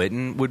Jason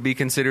Witten would be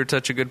considered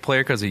such a good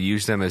player? Because he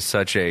used them as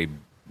such a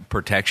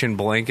protection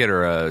blanket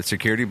or a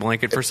security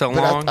blanket for so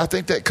long? I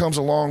think that comes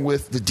along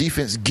with the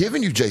defense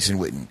giving you Jason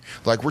Witten.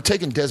 Like, we're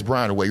taking Des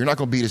Bryant away. You're not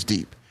going to beat us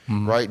deep.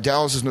 Right?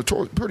 Dallas is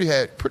notorious. Pretty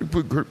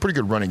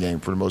good running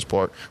game for the most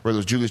part. Whether it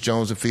was Julius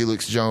Jones and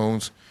Felix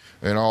Jones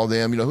and all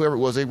them, whoever it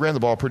was, they ran the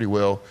ball pretty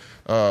well.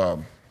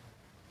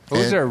 What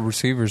was their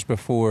receivers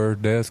before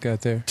Des got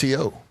there?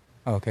 T.O.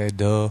 Okay,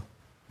 duh.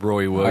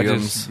 Roy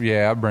Williams.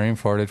 I brain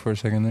farted for a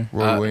second there.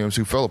 Roy Williams,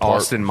 who fell apart.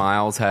 Austin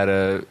Miles had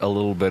a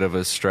little bit of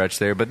a stretch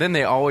there. But then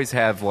they always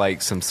have,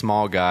 like, some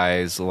small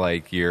guys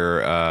like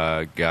your,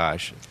 like,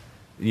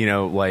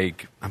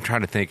 I'm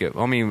trying to think of,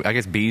 I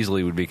guess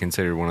Beasley would be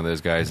considered one of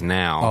those guys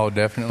now. Oh,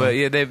 definitely. But,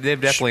 yeah,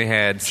 they've definitely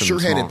had some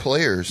sure-handed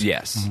players.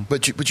 Yes.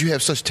 But you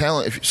have such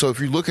talent. If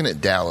you're looking at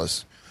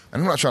Dallas,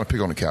 and I'm not trying to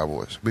pick on the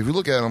Cowboys, but if you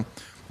look at them,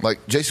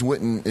 like Jason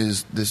Witten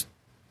is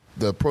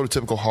the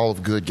prototypical Hall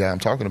of Good guy I'm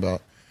talking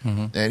about.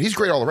 And he's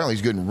great all around.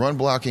 He's good in run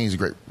blocking. He's a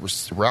great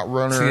route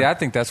runner. See, I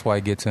think that's why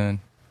he gets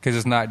in. Because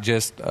it's not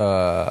just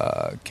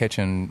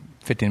catching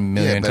 15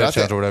 million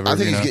touchdowns or whatever. I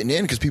think he's getting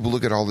in because people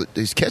look at all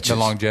these catches. The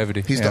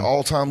longevity. He's the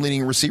all-time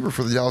leading receiver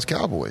for the Dallas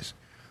Cowboys.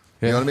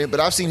 You know what I mean? But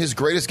I've seen his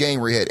greatest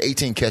game where he had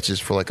 18 catches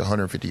for like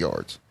 150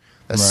 yards.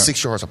 That's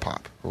 6 yards a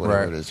pop or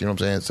whatever it is. You know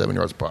what I'm saying? 7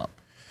 yards a pop.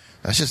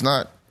 That's just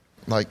not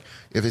like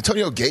if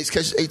Antonio Gates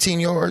catches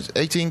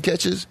 18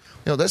 catches,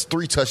 that's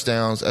 3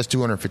 touchdowns. That's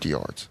 250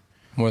 yards.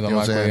 More than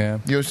likely, yeah.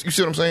 You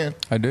see what I'm saying?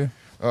 I do.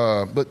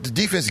 But the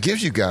defense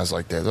gives you guys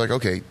like that. They're like,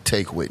 okay,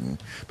 take Witten.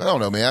 But I don't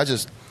know, man.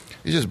 It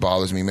just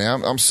bothers me,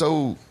 man. I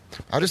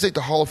just think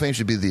the Hall of Fame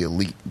should be the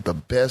elite, the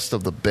best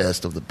of the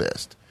best of the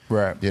best.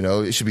 Right.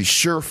 It should be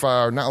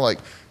surefire, not like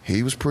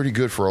he was pretty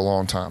good for a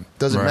long time.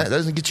 Doesn't matter. That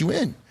doesn't get you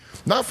in.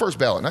 Not first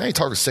ballot. I ain't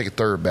talking second,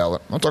 third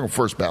ballot. I'm talking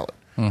first ballot.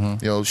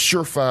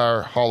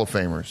 Surefire Hall of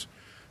Famers.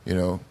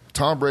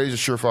 Tom Brady's a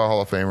surefire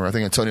Hall of Famer. I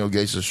think Antonio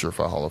Gates is a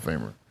surefire Hall of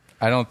Famer.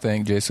 I don't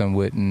think Jason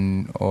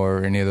Witten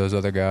or any of those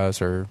other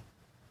guys are,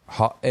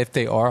 if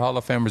they are Hall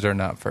of Famers, they're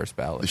not first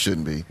ballot. They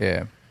shouldn't be.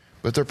 Yeah.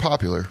 But they're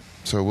popular,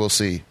 so we'll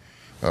see.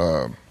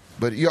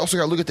 But you also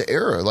got to look at the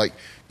era, like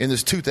in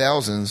this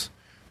 2000s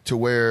to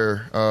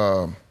where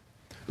there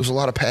was a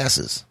lot of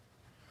passes.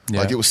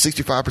 Yeah. Like it was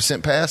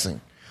 65%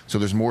 passing. So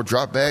there's more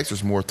dropbacks,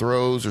 there's more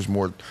throws, there's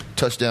more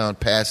touchdown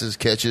passes,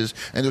 catches,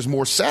 and there's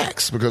more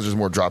sacks because there's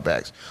more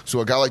dropbacks. So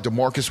a guy like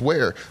DeMarcus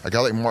Ware, a guy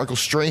like Marcus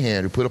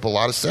Strahan who put up a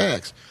lot of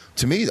sacks.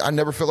 To me, I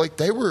never felt like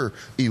they were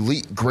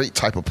elite, great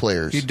type of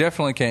players. You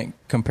definitely can't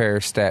compare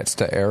stats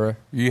to era.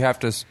 You have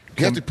to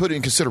put it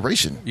in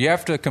consideration. You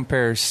have to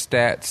compare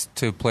stats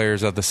to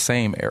players of the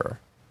same era.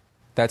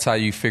 That's how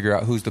you figure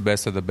out who's the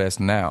best of the best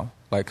now.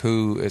 Like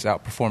who is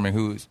outperforming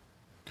who's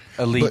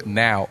elite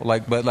now.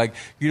 But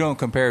you don't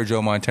compare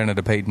Joe Montana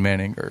to Peyton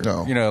Manning or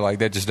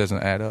that just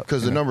doesn't add up.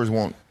 Because the numbers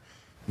won't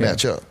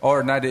match up.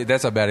 Or not.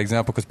 That's a bad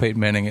example because Peyton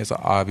Manning is an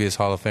obvious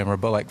Hall of Famer.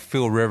 But like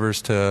Phil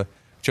Rivers to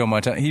Joe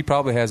Montana, he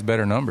probably has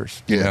better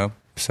numbers.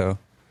 So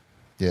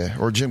Yeah,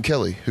 or Jim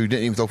Kelly, who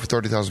didn't even throw for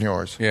 30,000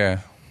 yards. Yeah. You know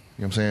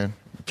what I'm saying?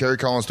 Kerry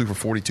Collins threw for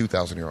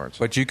 42,000 yards.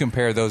 But you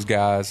compare those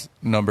guys'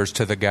 numbers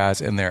to the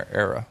guys in their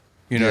era.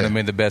 You know Yeah. what I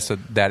mean? The best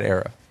of that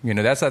era. You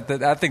know,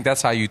 I think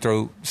that's how you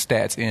throw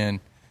stats in,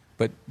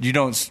 but you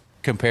don't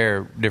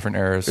compare different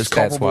eras. It's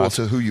comparable stats-wise.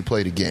 to who you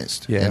played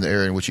against Yeah. and the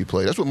era in which you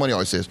played. That's what Money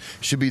always says.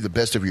 You should be the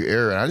best of your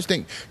era. And I just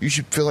think you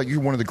should feel like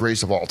you're one of the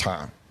greatest of all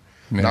time,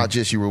 Yeah. not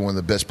just you were one of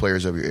the best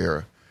players of your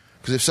era.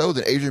 Because if so,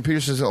 then Adrian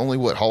Peterson's the only,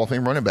 Hall of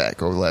Fame running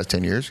back over the last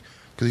 10 years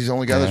because he's the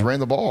only guy that's ran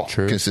the ball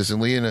True.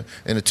 consistently in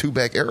a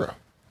two-back era.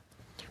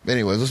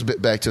 Anyways, let's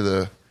get back to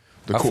the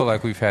I feel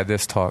like we've had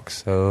this talk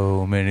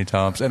so many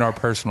times in our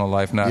personal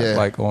life, not Yeah.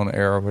 like on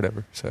air or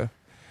whatever. So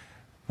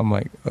I'm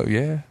like, oh,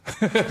 yeah.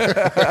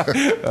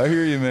 I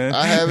hear you, man.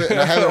 I have it, and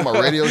I have it on my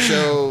radio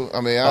show.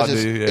 I mean, Yeah.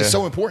 it's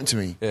so important to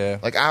me. Yeah.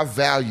 Like, I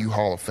value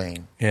Hall of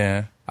Fame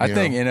Yeah. I You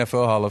think know.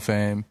 NFL Hall of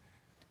Fame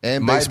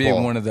and might baseball.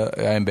 be one of the,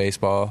 and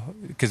baseball,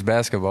 because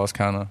basketball is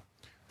kind of,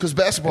 Because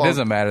basketball it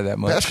doesn't matter that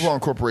much. Basketball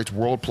incorporates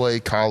world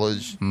play,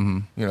 college.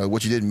 You know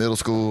what you did in middle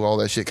school, all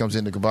that shit comes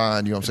into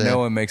combined. You know what I'm saying? No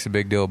one makes a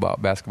big deal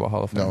about basketball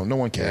Hall of Fame. No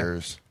one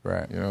cares. Yeah.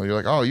 Right. You know, you're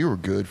like, oh, you were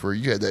good for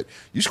you had that.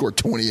 You scored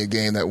 20 a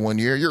game that one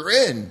year. You're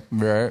in.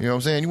 Right. You know what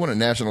I'm saying? You won a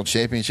national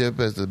championship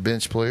as the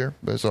bench player.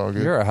 That's all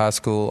good. You're a high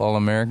school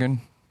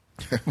All-American.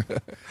 Yeah,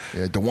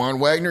 DeJuan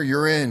Wagner,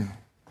 you're in.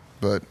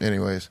 But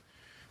anyways,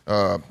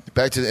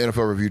 back to the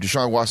NFL review.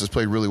 Deshaun Watson's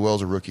played really well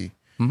as a rookie.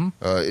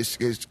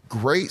 It's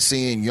great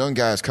seeing young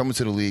guys coming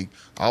to the league.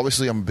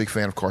 Obviously, I'm a big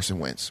fan of Carson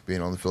Wentz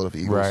being on the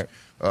Philadelphia Eagles.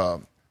 Right.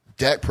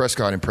 Dak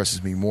Prescott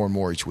impresses me more and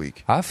more each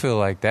week. I feel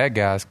like that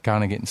guy's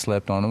kind of getting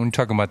slept on. When you're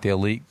talking about the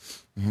elite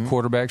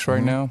quarterbacks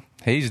right now,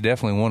 he's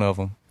definitely one of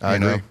them. I you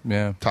know? agree.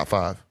 Yeah. Top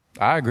 5.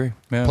 I agree.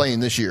 Yeah.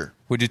 Playing this year.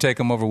 Would you take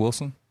him over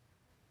Wilson?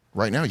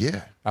 Right now,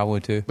 yeah. I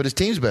would too. But his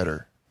team's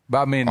better.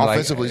 But I mean,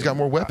 Offensively, he's like, got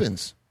more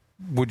weapons.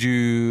 would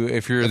you,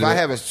 if I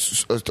have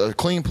a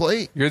clean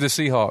plate, you're the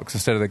Seahawks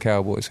instead of the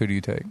Cowboys, who do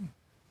you take?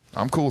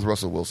 I'm cool with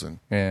Russell Wilson.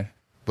 Yeah.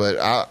 But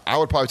I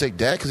would probably take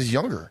Dak because he's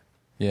younger.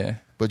 Yeah.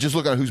 But just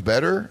looking at who's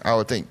better, I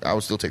would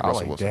still take I Russell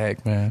like Wilson.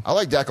 Dak, man. I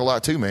like Dak a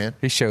lot too, man.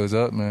 He shows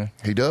up, man.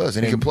 He does,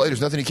 and he can play.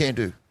 There's nothing he can't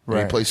do. And he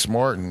Right. plays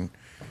smart, and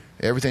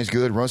everything's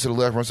good. Runs to the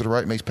left, runs to the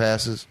right, makes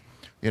passes.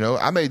 You know,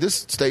 I made this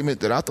statement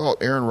that I thought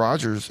Aaron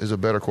Rodgers is a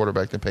better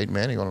quarterback than Peyton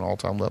Manning on an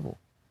all-time level.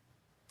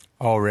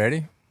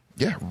 Already?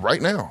 Yeah,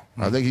 right now.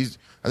 I think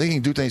he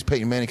can do things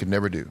Peyton Manning could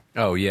never do.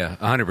 Oh yeah,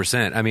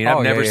 100%. I mean,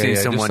 I've never seen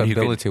someone just who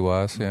can,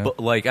 ability-wise, yeah.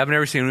 like I've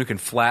never seen anyone who can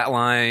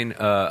flatline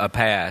a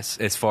pass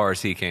as far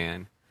as he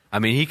can. I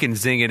mean, he can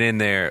zing it in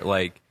there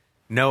like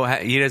no,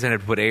 he doesn't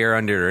have to put air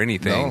under it or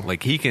anything. No.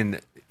 Like he can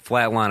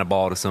flatline a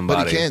ball to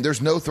somebody. But he can.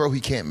 There's no throw he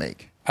can't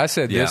make. I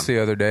said this Yeah.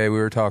 the other day. We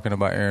were talking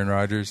about Aaron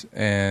Rodgers,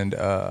 and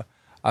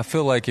I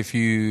feel like if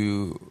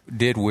you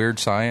did Weird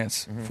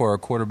Science for a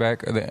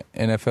quarterback of the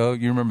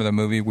NFL, you remember the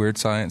movie Weird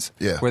Science?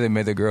 Yeah. Where they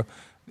made the girl?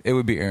 It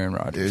would be Aaron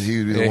Rodgers. Yeah, he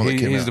would be the one that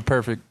came he's out. the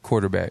perfect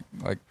quarterback.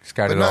 Like, he's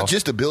got But it not all.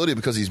 just ability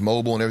because he's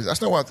mobile and everything.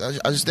 That's not what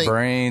I just think.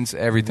 Brains,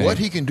 everything. What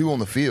he can do on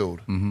the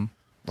field.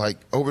 Like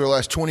over the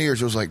last 20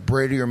 years, it was like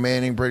Brady or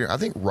Manning. I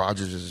think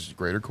Rodgers is a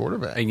greater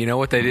quarterback. And you know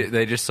what they did?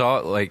 They just saw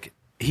it. Like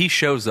he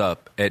shows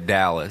up at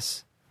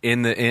Dallas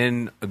in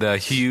the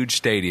huge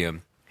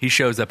stadium. He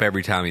shows up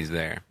every time he's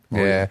there.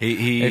 Yeah.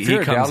 He if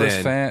you're comes a Dallas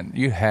in. fan,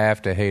 you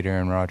have to hate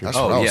Aaron Rodgers. That's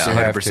what I Oh was yeah, saying.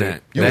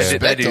 100%. You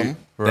respect him.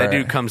 That Right.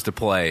 dude comes to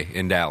play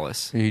in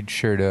Dallas. He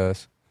sure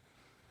does.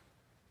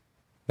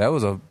 That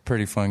was a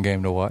pretty fun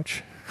game to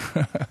watch.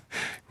 You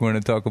want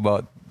to talk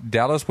about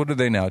Dallas? What are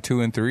they now?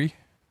 2-3?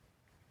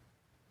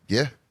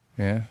 Yeah.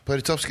 Yeah. Played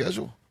a tough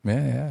schedule.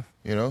 Yeah.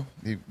 You know,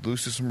 he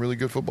lose to some really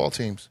good football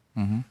teams.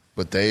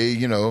 But they,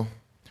 you know,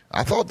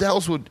 I thought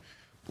Dallas would.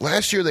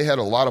 Last year they had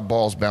a lot of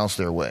balls bounce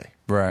their way.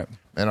 Right.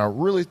 And I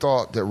really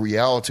thought that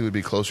reality would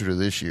be closer to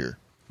this year.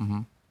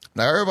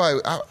 Now, everybody,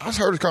 I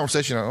heard a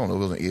conversation, I don't know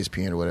if it was on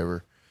ESPN or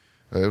whatever.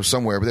 It was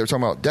somewhere, but they were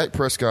talking about Dak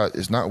Prescott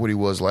is not what he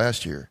was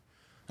last year.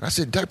 And I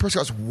said, Dak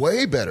Prescott's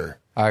way better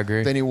I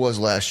agree. than he was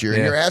last year. And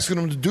Yeah. you're asking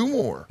him to do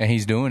more. And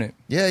he's doing it.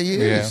 Yeah, he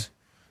Yeah. is.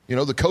 You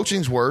know, the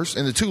coaching's worse.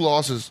 And the two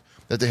losses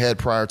that they had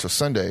prior to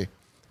Sunday,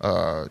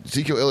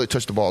 Ezekiel Elliott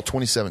touched the ball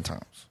 27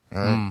 times. All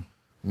right?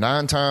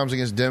 9 times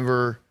against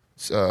Denver,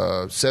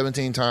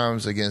 17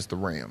 times against the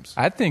Rams.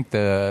 I think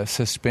the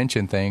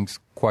suspension thing's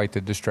quite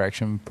the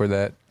distraction for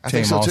that I team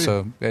think so,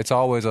 also. too. It's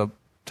always a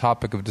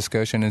topic of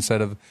discussion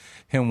instead of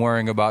him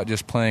worrying about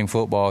just playing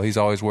football. He's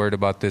always worried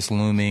about this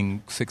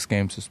looming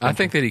 6-game suspension. I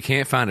think that he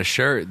can't find a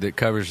shirt that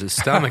covers his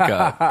stomach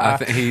up. I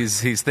think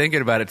he's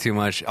thinking about it too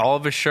much. All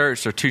of his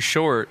shirts are too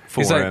short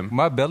for He's like, him.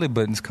 my belly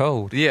button's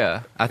cold.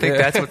 Yeah, I think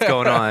that's what's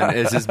going on.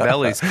 Is his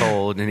belly's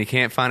cold and he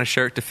can't find a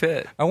shirt to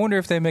fit. I wonder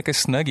if they make a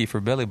Snuggie for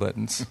belly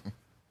buttons.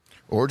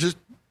 Or just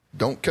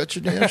don't cut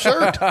your damn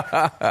shirt. You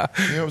know what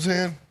I'm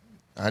saying?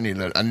 I need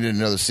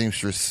another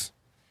seamstress.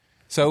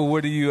 So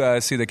where do you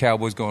see the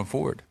Cowboys going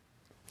forward?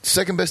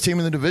 Second best team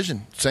in the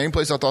division. Same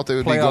place I thought they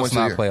would be going Playoffs, to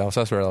not year. playoffs.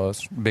 That's where I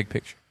was. Big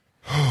picture.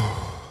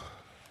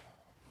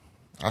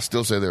 I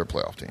still say they're a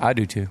playoff team. I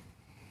do too.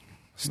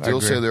 Still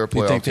agree. say they're a Do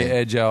you playoff think team. they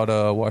edge out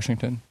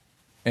Washington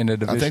in the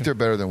division? I think they're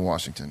better than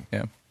Washington.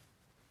 Yeah.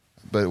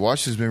 But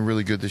Washington's been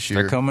really good this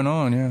year. They're coming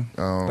on,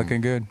 yeah.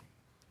 Looking good.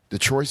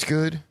 Detroit's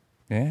good.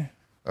 Yeah.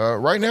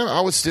 Right now,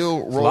 I would still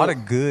roll. A lot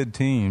of good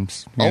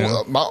teams. You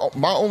know?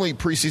 My only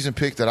preseason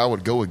pick that I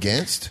would go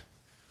against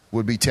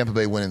would be Tampa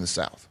Bay winning the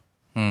South.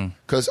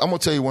 Because I'm going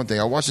to tell you one thing.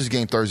 I watched this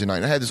game Thursday night,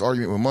 and I had this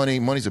argument with Money.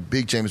 Money's a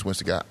big Jameis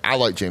Winston guy. I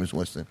like Jameis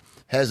Winston.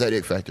 Has that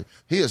it factor.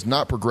 He has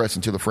not progressed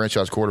into the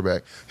franchise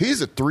quarterback. He's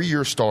a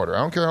 3-year starter. I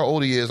don't care how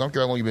old he is. I don't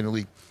care how long you've been in the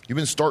league. You've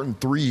been starting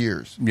 3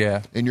 years.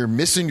 Yeah. And you're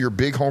missing your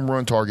big home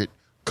run target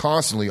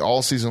constantly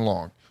all season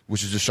long,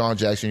 which is Deshaun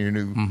Jackson, your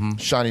new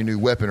shiny new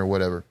weapon or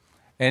whatever.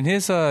 And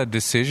his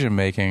decision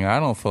making, I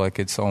don't feel like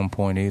it's on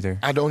point either.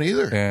 I don't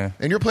either. Yeah.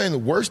 And you're playing the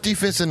worst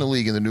defense in the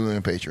league in the New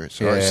England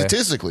Patriots. All right? Yeah.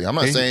 Statistically, I'm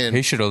not saying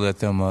he should have let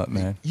them up,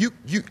 man.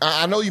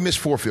 I know you missed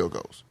 4 field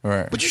goals,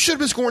 Right. But you should have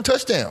been scoring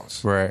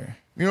touchdowns, Right.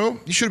 You know,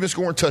 you should have been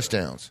scoring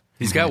touchdowns.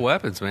 He's got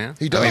weapons, man.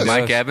 He does. I mean,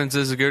 Mike He does. Evans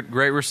is a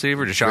great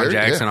receiver. Deshaun Very,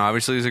 Jackson yeah.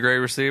 obviously is a great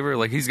receiver.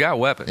 Like, he's got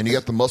weapons. And you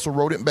got the muscle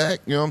rodent back.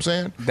 You know what I'm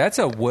saying? That's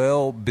a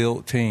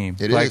well-built team.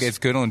 It like, is. it's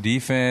good on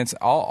defense.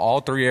 All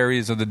 3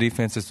 areas of the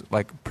defense is,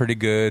 like, pretty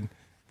good.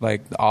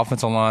 Like, the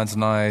offensive line's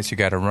nice. You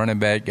got a running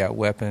back, you got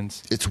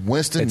weapons. It's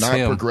Winston It's not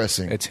him.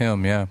 progressing. It's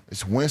him, yeah.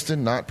 It's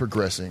Winston not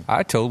progressing.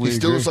 I totally He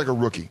still agree. looks like a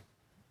rookie.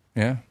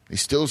 Yeah. He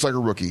still looks like a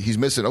rookie. He's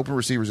missing open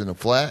receivers in the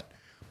flat.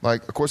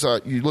 Like, of course,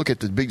 you look at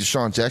the big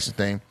Deshaun Jackson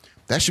thing.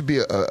 That should be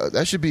a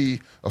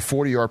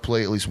 40-yard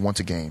play at least once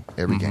a game,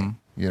 every game.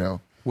 You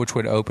know, Which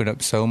would open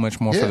up so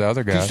much more for the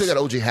other You guys. still got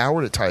O.J.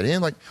 Howard at tight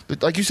end.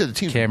 Like you said, the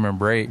team Cameron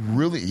Brate.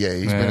 really. Yeah,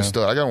 he's been a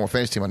stud. I got him on a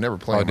fantasy team. I never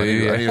play Oh, him. do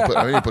you? I need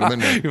to put him in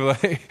there. You're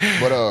like,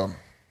 But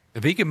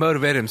If he can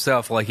motivate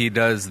himself like he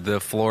does the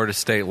Florida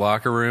State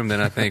locker room, then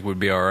I think we'd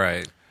be all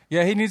right.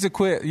 yeah, he needs to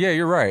quit. Yeah,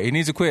 you're right. He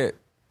needs to quit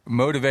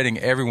motivating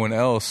everyone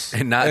else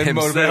And not motivate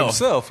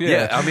himself. himself.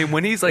 Yeah. I mean,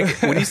 when he's like,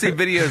 when you see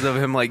videos of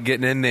him like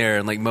getting in there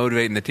and like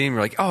motivating the team,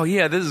 you're like, oh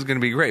yeah, this is going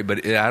to be great.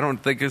 But I don't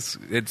think it's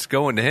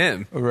going to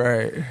him.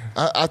 Right.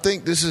 I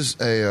think this is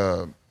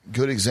a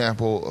good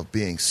example of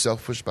being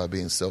selfish by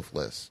being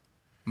selfless.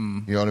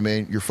 You know what I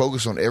mean? You're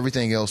focused on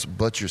everything else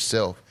but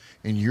yourself,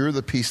 and you're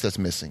the piece that's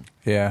missing.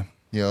 Yeah.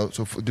 You know,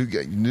 so you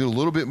need a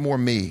little bit more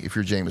me if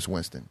you're Jameis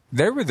Winston.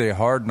 They were the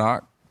Hard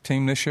Knock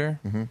team this year,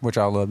 which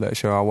I love that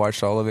show. I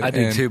watched all of it. I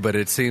do And- too, but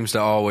it seems to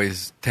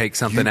always take You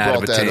something out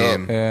of brought a that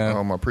team. up Yeah.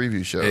 on my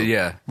preview show.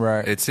 Yeah,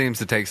 Right. It seems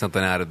to take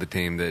something out of the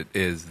team that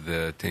is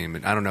the team.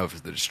 And I don't know if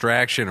it's the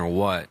distraction or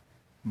what.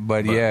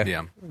 But But, yeah,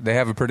 yeah. they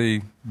have a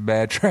pretty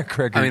bad track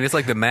record. I mean, it's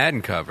like the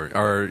Madden cover,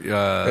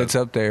 or it's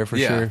up there for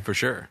yeah, sure. for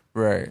sure.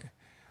 Right.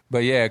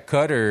 But yeah,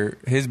 Cutter,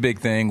 his big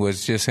thing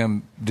was just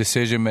him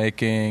decision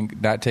making,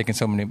 not taking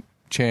so many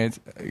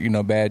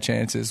bad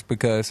chances,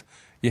 because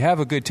you have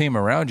a good team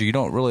around you. You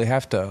don't really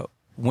have to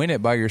win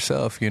it by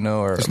yourself,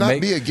 or It's not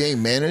be a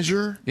game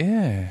manager.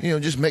 Yeah.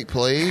 Just make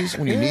plays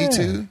when you need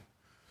to,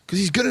 because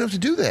he's good enough to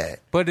do that.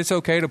 But it's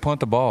okay to punt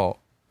the ball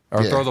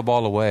or Yeah. throw the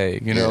ball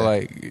away. Yeah.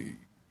 Like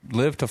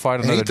live to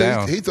fight And another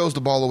down. he throws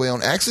the ball away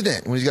on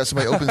accident when he's got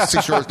somebody open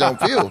 6 yards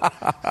downfield.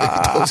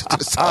 He throws it to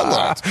the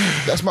sidelines.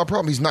 That's my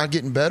problem. He's not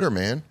getting better,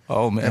 man.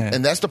 Oh, man.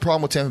 And that's the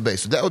problem with Tampa Bay.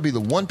 So that would be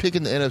the one pick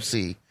in the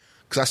NFC,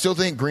 because I still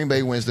think Green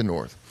Bay wins the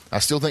North. I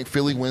still think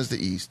Philly wins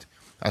the East.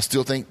 I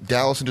still think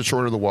Dallas and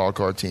Detroit are the wild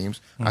card teams.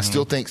 I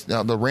still think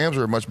now the Rams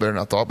are much better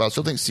than I thought, but I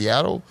still think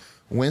Seattle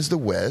wins the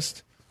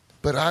West.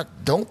 But I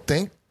don't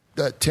think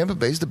that Tampa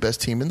Bay is the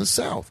best team in the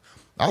South.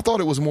 I thought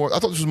this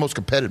was most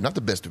competitive, not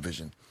the best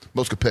division,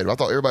 most competitive. I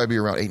thought everybody would be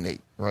around 8-8,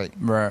 right?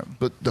 Right.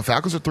 But the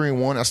Falcons are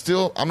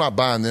 3-1. I'm not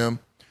buying them.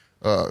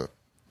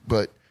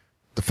 But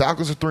the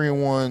Falcons are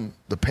 3-1.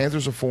 The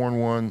Panthers are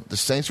 4-1. The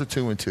Saints are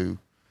 2-2. You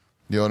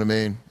know what I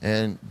mean?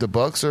 And the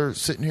Bucks are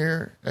sitting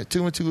here at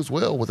 2-2 as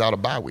well without a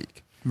bye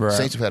week. Right.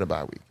 Saints have had a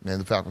bye week,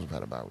 and the Falcons have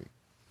had a bye week.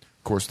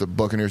 Of course, the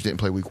Buccaneers didn't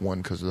play week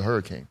 1 because of the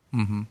hurricane.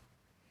 Mm-hmm.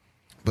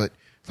 But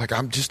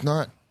I'm just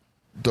not.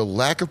 The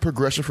lack of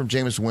progression from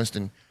Jameis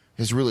Winston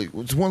it's one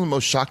of the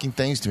most shocking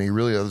things to me,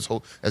 really, of this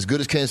whole, as good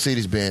as Kansas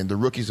City's been, the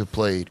rookies have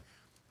played,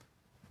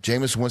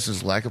 Jameis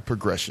Winston's lack of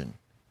progression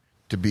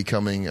to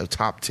becoming a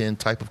top 10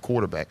 type of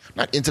quarterback,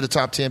 not into the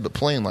top 10, but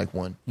playing like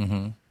one,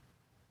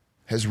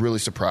 has really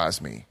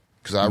surprised me,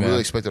 because I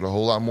really expected a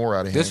whole lot more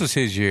out of him. This was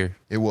his year.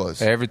 It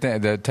was. Everything.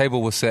 The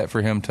table was set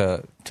for him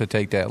to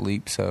take that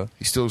leap. So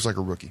He still looks like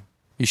a rookie.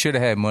 you should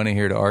have had money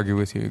here to argue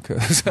with you,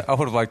 because I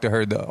would have liked to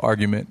heard the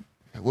argument.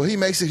 Well, he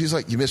makes it, he's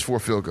like, you missed 4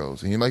 field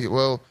goals. And you make it,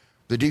 well,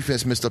 the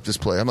defense missed up this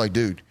play. I'm like,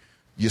 dude,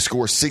 you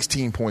score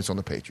 16 points on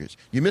the Patriots.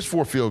 You missed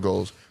 4 field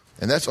goals,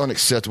 and that's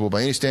unacceptable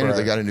by any standard. Right.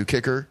 They got a new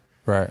kicker.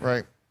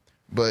 Right.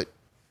 But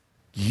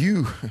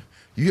you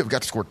have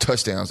got to score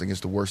touchdowns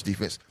against the worst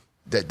defense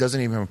that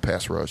doesn't even have a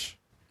pass rush.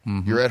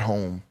 You're at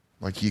home.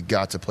 Like, you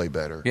got to play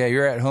better. Yeah,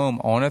 you're at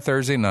home on a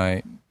Thursday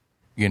night.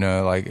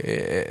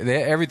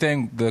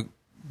 Everything that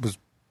was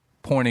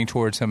pointing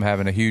towards him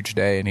having a huge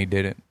day, and he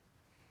didn't.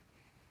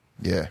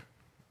 Yeah.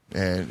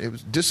 And it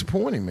was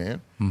disappointing,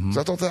 man. So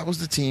I thought that was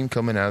the team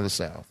coming out of the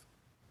South.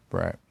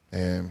 Right.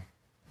 And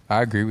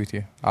I agree with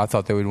you. I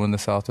thought they would win the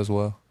South as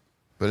well.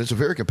 But it's a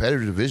very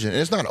competitive division, and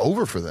it's not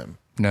over for them.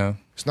 No.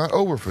 It's not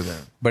over for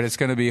them. But it's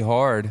going to be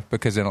hard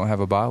because they don't have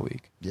a bye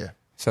week. Yeah.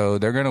 So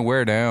they're going to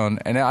wear down.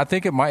 And I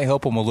think it might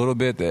help them a little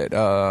bit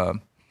that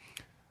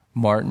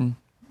Martin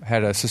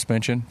had a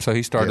suspension. So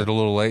he started a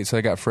little late, so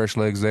they got fresh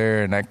legs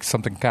there, and that's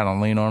something kind of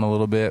lean on a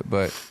little bit.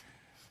 But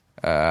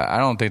I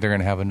don't think they're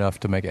going to have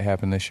enough to make it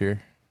happen this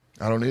year.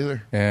 I don't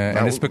either. Yeah,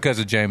 and it's because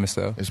of Jameis,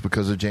 though. It's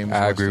because of Jameis.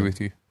 I agree with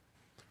you.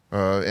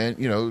 And,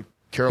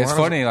 Carolina. It's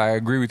funny, I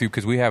agree with you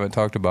because we haven't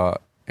talked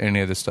about any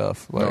of this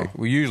stuff.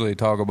 We usually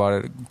talk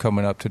about it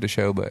coming up to the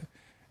show, but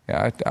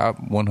I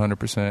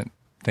 100%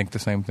 think the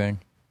same thing.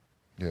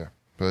 Yeah,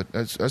 but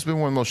that's been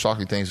one of the most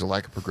shocking things, the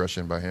lack of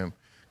progression by him.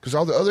 Because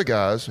all the other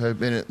guys have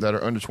been that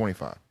are under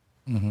 25.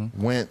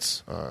 Mm-hmm.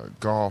 Wentz,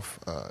 Goff,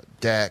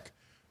 Dak,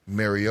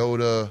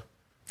 Mariota.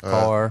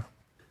 Carr.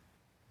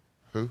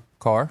 Who?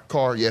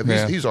 Carr,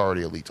 yeah. He's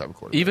already elite type of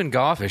quarterback. Even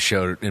Goff has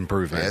showed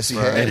improvement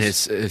in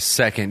his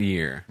second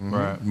year.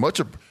 Mm-hmm.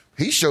 Right.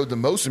 He showed the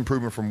most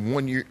improvement from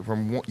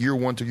year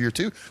one to year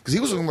two because he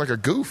was looking like a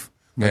goof.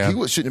 Like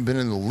he shouldn't have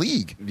been in the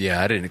league.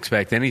 Yeah, I didn't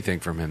expect anything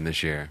from him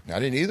this year. I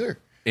didn't either.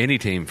 Any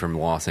team from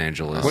Los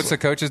Angeles. What's the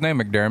coach's name?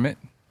 McDermott?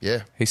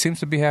 Yeah. He seems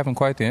to be having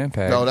quite the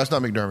impact. No, that's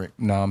not McDermott.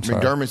 No, I'm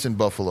sorry. McDermott's in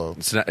Buffalo.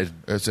 It's not.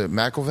 Is it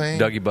McElvain?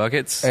 Dougie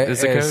Buckets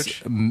is the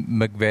coach?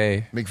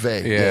 McVay.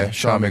 Yeah,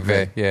 Sean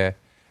McVay. Yeah.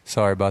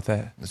 Sorry about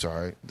that. That's all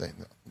right.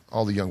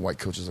 All the young white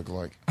coaches look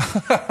alike.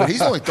 But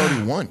he's only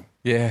 31.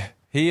 Yeah.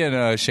 He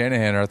and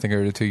Shanahan are, I think,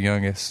 are the two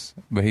youngest,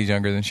 but he's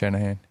younger than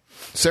Shanahan.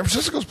 San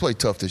Francisco's played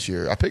tough this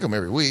year. I pick them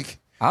every week.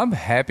 I'm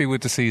happy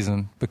with the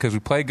season because we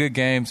play good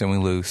games and we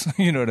lose.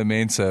 You know what I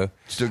mean? So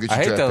still get I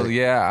hate draft to,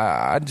 pick.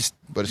 I just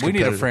we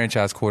need a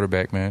franchise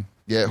quarterback, man.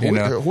 Yeah,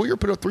 Hoyer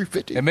put up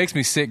 350. It makes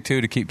me sick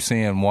too to keep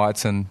seeing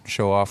Watson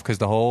show off because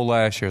the whole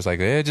last year was like,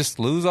 just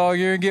lose all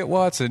year and get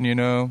Watson.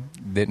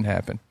 Didn't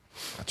happen.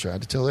 I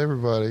tried to tell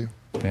everybody.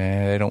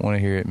 Man, they don't want to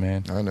hear it,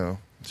 man. I know.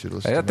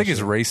 I think it's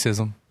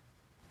racism.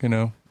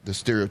 The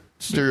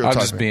stereotyping. I'm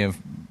just being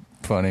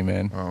funny,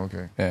 man. Oh,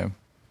 okay. Yeah.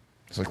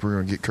 It's like we're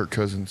going to get Kirk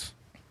Cousins.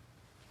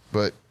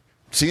 But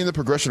seeing the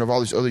progression of all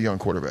these other young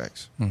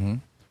quarterbacks,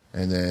 and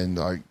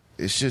then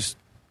it's just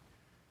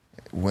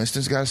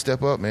Winston's got to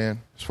step up,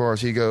 man. As far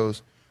as he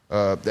goes,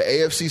 the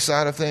AFC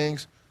side of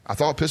things, I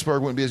thought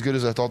Pittsburgh wouldn't be as good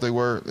as I thought they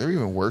were. They're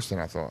even worse than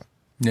I thought.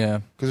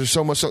 Yeah, because there's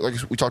so much, like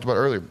we talked about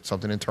earlier,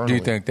 something internally. Do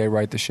you think they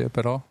right the ship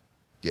at all?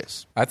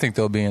 Yes, I think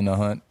they'll be in the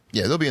hunt.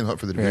 Yeah, they'll be in the hunt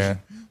for the division.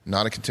 Yeah.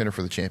 Not a contender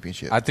for the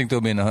championship. I think they'll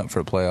be in the hunt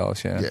for the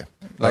playoffs, yeah.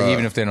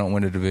 Even if they don't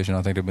win the division,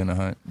 I think they'll be in the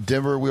hunt.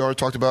 Denver, we already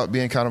talked about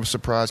being kind of a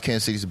surprise.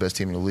 Kansas City's the best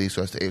team in the league,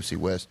 so that's the AFC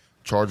West.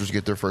 Chargers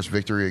get their first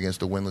victory against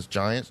the winless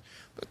Giants.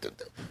 But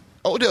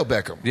Odell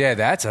Beckham. Yeah,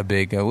 that's a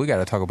big we got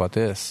to talk about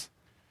this.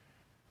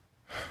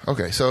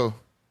 Okay, so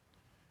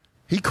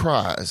he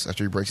cries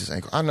after he breaks his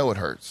ankle. I know it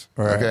hurts.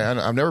 Right. Okay,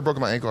 I've never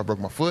broken my ankle. I broke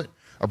my foot.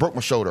 I broke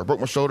my shoulder.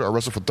 I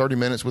wrestled for 30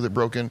 minutes with it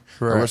broken.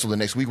 Right. I wrestled the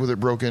next week with it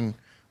broken.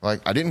 I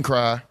didn't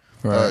cry.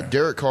 Right.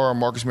 Derek Carr and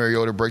Marcus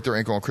Mariota break their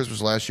ankle on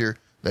Christmas last year.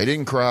 They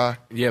didn't cry.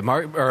 Yeah,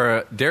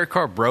 Derek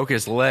Carr broke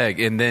his leg,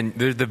 and then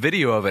there's the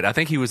video of it. I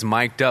think he was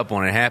mic'd up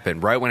when it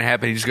happened. Right when it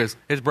happened, he just goes,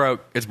 "It's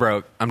broke.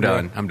 I'm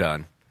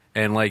done."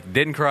 And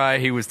didn't cry.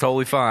 He was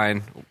totally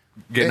fine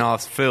getting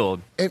off the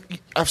field. And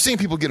I've seen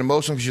people get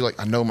emotional because you're like,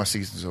 I know my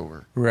season's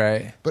over.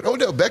 Right. But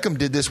Odell Beckham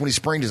did this when he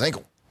sprained his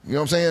ankle. You know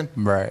what I'm saying?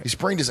 Right. He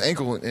sprained his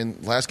ankle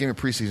in last game of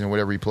preseason,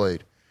 whatever he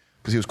played,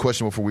 because he was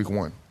questionable for week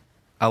 1.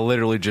 I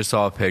literally just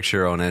saw a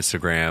picture on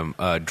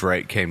Instagram.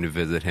 Drake came to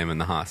visit him in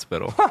the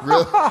hospital.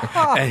 Really?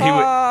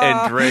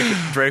 And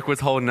Drake was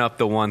holding up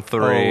the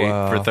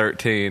 1-3 for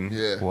 13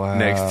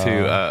 next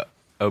to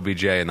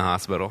OBJ in the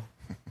hospital.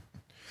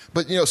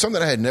 But,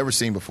 something I had never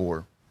seen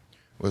before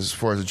was, as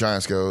far as the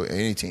Giants go,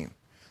 any team.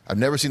 I've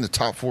never seen the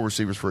top 4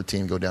 receivers for a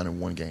team go down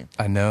in one game.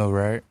 I know,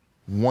 right?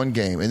 One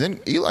game. And then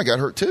Eli got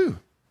hurt, too.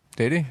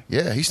 Did he?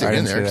 Yeah, he stayed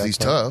in there because he's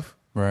tough.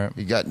 Right.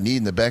 He got kneed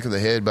in the back of the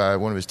head by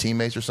one of his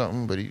teammates or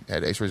something, but he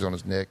had x-rays on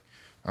his neck.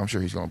 I'm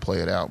sure he's going to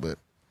play it out. But,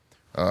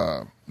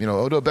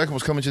 Odell Beckham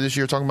was coming to this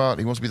year talking about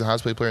he wants to be the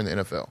highest paid player in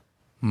the NFL.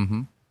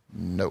 Mm-hmm.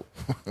 No.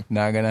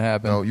 Not going to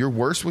happen. No, you're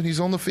worse when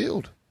he's on the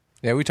field.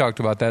 Yeah, we talked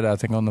about that, I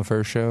think, on the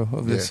first show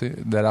of this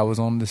that I was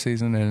on this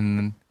season.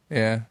 And,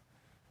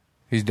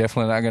 he's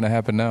definitely not going to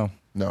happen now.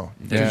 No.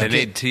 Yeah. They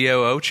need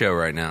T.O. Ocho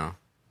right now.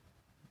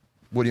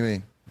 What do you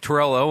mean?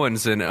 Terrell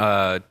Owens and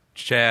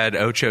Chad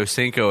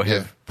Ochocinco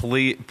have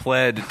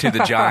pled to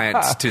the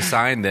Giants to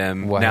sign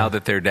them now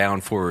that they're down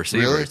 4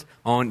 receivers.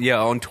 Really?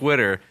 On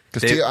Twitter.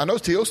 Because I know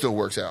T.O. still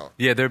works out.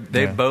 Yeah,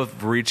 they've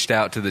both reached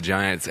out to the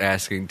Giants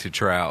asking to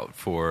try out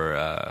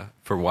for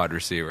wide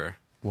receiver.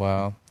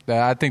 Wow.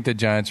 I think the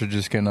Giants are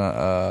just going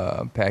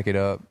to pack it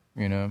up,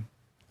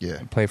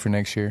 Yeah. Play for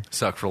next year.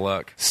 Suck for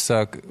luck,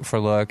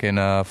 and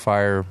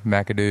fire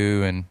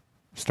McAdoo and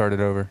start it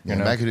over. Yeah,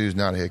 McAdoo's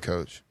not a head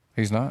coach.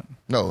 He's not?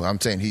 No, I'm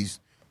saying he's...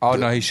 Oh,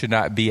 no, he should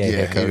not be a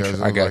head coach.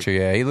 I got you.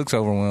 Yeah, he looks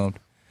overwhelmed.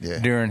 Yeah.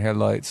 During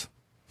headlights.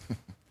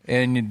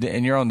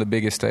 and you're on the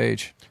biggest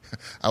stage.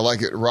 I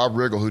like it. Rob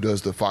Riggle, who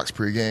does the Fox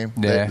pregame,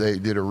 Yeah. they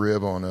did a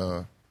rib on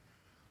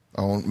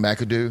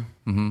McAdoo.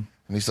 Mm-hmm.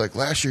 And he's like,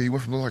 last year he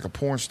went from looking like a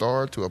porn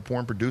star to a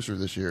porn producer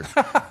this year.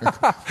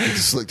 With the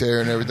slicked hair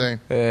and everything.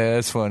 Yeah,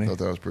 that's funny. I thought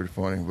that was pretty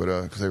funny,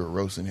 but because they were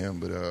roasting him.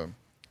 But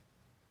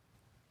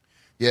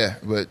yeah,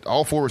 but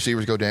all 4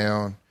 receivers go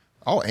down.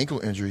 All ankle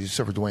injuries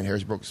except for Dwayne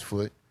Harris broke his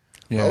foot.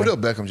 Yeah. Odell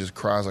Beckham just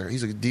cries like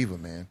he's a diva,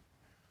 man.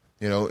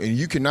 You know, and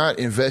you cannot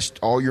invest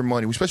all your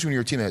money, especially when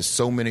your team has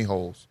so many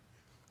holes.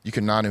 You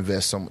cannot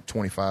invest some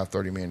 $25,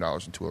 $30 million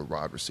into a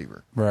wide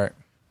receiver. Right.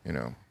 You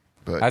know,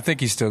 but I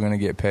think he's still going to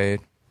get paid.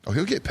 oh,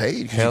 he'll get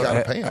paid because you got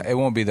to pay him. It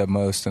won't be the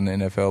most in the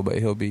NFL, but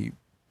he'll be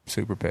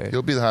super paid.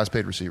 He'll be the highest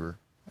paid receiver.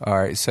 All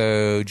right,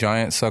 so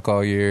Giants suck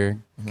all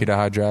year. Get a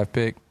high draft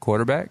pick.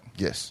 Quarterback?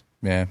 Yes.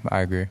 Yeah, I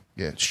agree.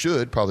 Yeah,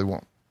 should, probably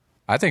won't.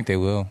 I think they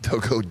will. They'll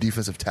go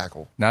defensive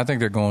tackle. No, I think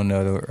they're going the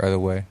other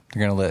way. They're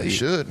going to let They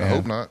should. Yeah. I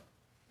hope not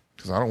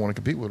because I don't want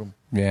to compete with them.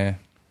 Yeah.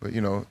 But,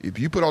 you know, if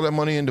you put all that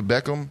money into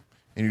Beckham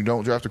and you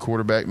don't draft a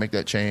quarterback, make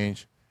that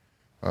change,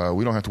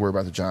 we don't have to worry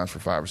about the Giants for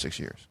 5 or 6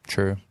 years.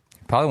 True.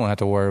 Probably won't have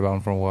to worry about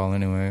them for a while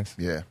anyways.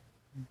 Yeah,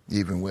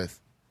 even with.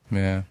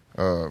 Yeah.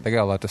 They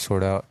got a lot to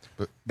sort out.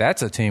 But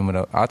that's a team with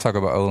I talk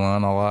about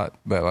O-line a lot,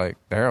 but, like,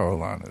 their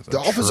O-line is the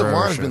offensive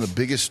line has been the atrocious.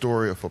 biggest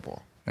story of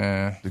football.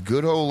 Yeah. The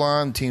good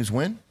O-line, teams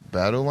win.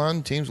 Bad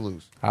O-line, teams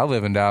lose. I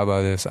live and die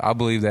by this. I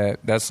believe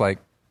that's like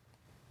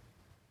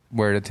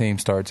where the team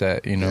starts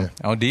at, you know.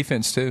 Yeah. On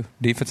defense, too.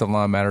 Defensive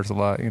line matters a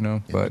lot, you know.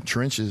 In But, the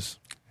trenches.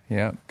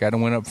 yeah, got to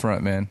win up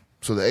front, man.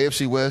 So the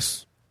AFC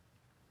West,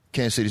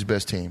 Kansas City's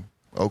best team.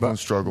 Oakland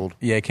struggled.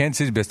 Yeah, Kansas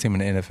City's best team in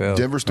the NFL.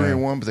 Denver's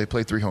 3-1, but they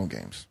play 3 home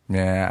games.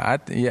 Yeah,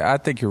 I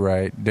think you're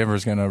right.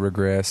 Denver's going to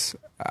regress.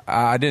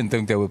 I didn't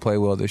think they would play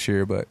well this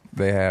year, but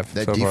they have.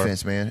 That so far.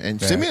 defense, man. And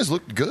Yeah. Simeon's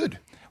looked good.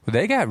 Well,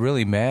 they got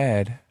really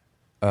mad.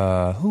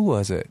 Who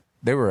was it?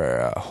 They were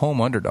a home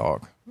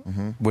underdog,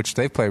 which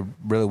they played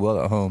really well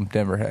at home.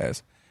 Denver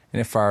has, and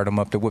it fired them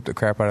up to whip the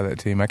crap out of that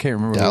team. I can't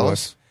remember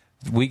Dallas?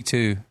 who it was. Week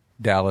 2,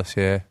 Dallas.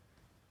 Yeah,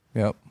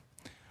 yep.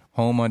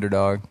 Home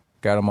underdog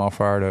got them all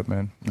fired up,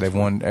 man. They've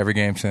won every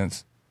game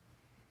since.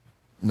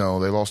 No,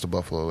 they lost to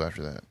Buffalo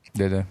after that.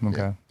 Did they?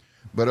 Okay. Yeah.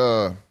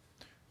 But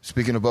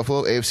speaking of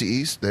Buffalo, AFC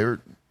East, they were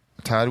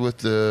tied with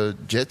the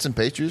Jets and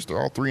Patriots. They're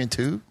all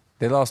 3-2.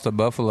 They lost to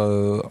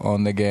Buffalo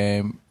on the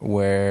game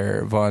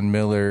where Von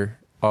Miller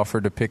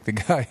offered to pick the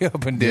guy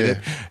up and did it.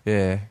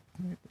 Yeah.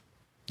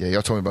 Yeah,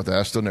 y'all told me about that.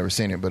 I've still never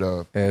seen it, but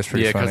Yeah, it's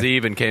pretty Yeah, funny. because he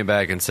even came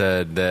back and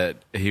said that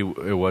it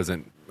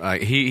wasn't.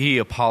 He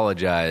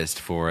apologized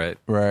for it,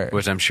 Right.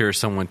 Which I'm sure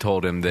someone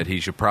told him that he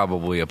should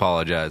probably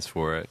apologize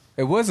for it.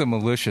 It wasn't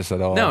malicious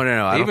at all. No, I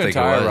don't Even think it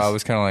Tyrod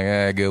was. kind of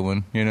like, good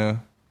one, you know?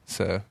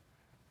 So,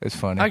 it's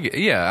funny.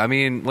 I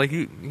mean, like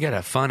you got to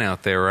have fun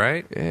out there,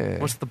 right? Yeah.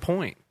 What's the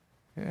point?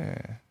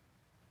 Yeah.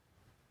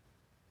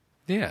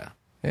 Yeah.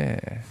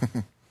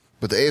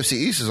 But the AFC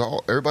East is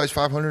all everybody's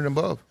 500 and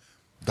above.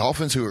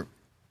 Dolphins, who are,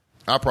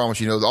 I promise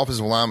you, the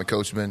offensive lineman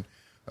coachman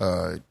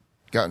got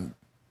put on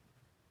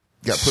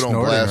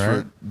Snorting, blast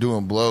right? for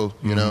doing blow,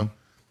 you know.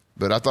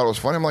 But I thought it was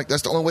funny. I'm like,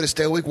 that's the only way to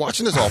stay awake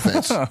watching this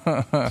offense. You know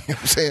what I'm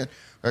saying?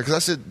 Because I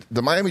said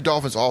the Miami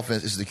Dolphins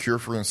offense is the cure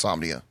for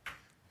insomnia.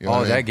 You know what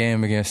I mean? That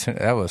game against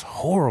that was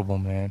horrible,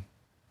 man.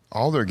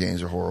 All their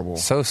games are horrible.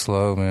 So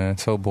slow, man.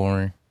 So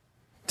boring.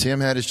 Tim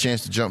had his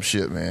chance to jump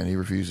ship, man. He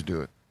refused to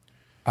do it.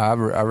 I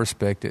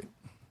respect it.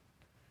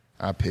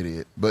 I pity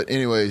it. But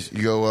anyways,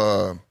 you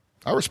go,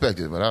 I respect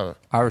it, but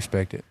I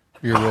respect it.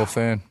 You're a real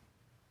fan.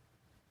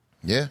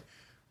 yeah.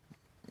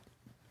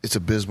 It's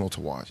abysmal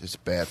to watch. It's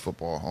bad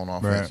football on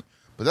offense. Right.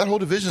 But that whole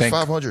division is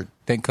 500.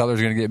 Think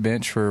Cutler's going to get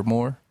benched for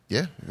more?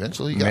 Yeah,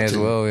 eventually you got May as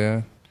to. well,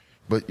 yeah.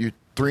 But you're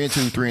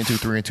 3-2,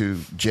 3-2,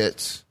 3-2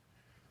 Jets,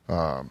 who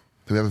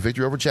have a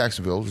victory over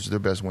Jacksonville, which is their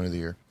best win of the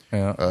year.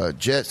 Yeah.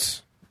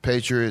 Jets,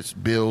 Patriots,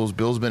 Bills.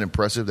 Bills been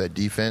impressive. That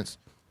defense,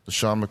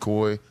 LaShawn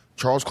McCoy.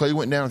 Charles Clay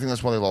went down. I think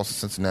that's why they lost to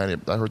Cincinnati.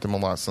 I heard them a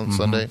lot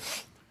Sunday.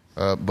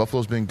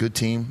 Buffalo's been a good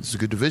team. It's a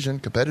good division,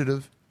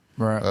 competitive.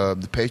 Right.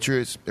 The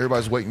Patriots,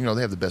 everybody's waiting. They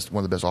have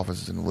one of the best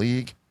offenses in the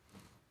league.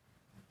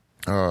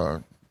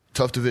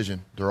 Tough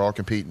division. They're all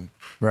competing.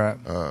 Right.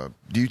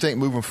 Do you think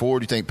moving forward,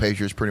 do you think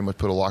Patriots pretty much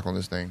put a lock on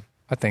this thing?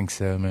 I think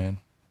so, man.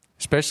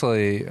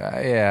 Especially,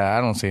 I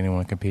don't see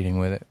anyone competing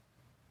with it.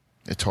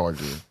 It's hard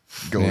to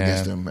go Yeah.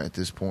 against them at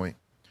this point.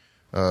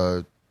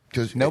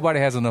 Because Nobody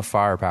has enough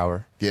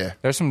firepower. Yeah.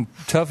 There's some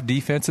tough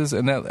defenses,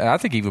 and I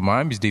think even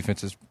Miami's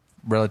defense is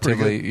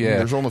relatively, Pretty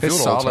good. They're on the it's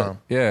field all the solid. time.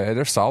 Yeah,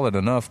 they're solid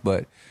enough,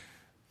 but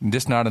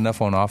just not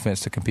enough on offense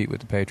to compete with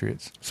the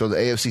Patriots. So the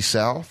AFC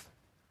South,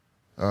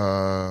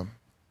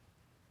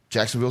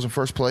 Jacksonville's in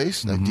first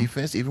place. That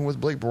defense, even with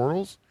Blake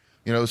Bortles.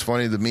 It's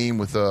funny, the meme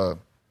with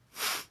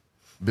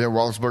Ben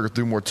Roethlisberger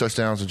threw more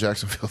touchdowns in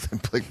Jacksonville than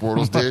Blake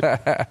Bortles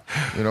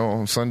did,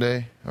 on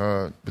Sunday.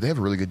 But they have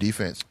a really good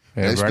defense.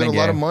 Yeah, And they spent a running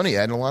lot of game. money,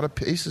 adding a lot of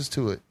pieces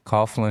to it.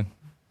 Coughlin.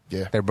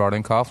 Yeah. They brought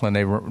in Coughlin.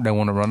 They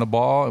want to run the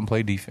ball and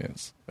play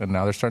defense, and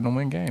now they're starting to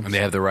win games. And they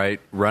have the right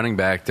running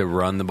back to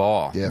run the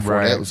ball. Yeah, Fournette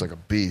Right. was like a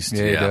beast.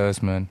 Yeah, he Yeah.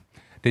 does, man.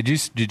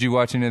 Did you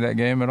watch any of that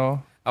game at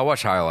all? I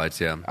watch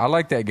highlights, yeah. I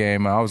like that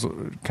game. I was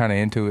kind of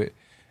into it.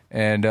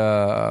 And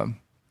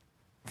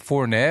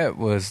Fournette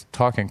was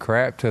talking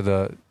crap to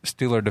the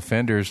Steeler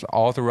defenders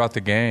all throughout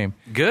the game.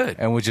 Good.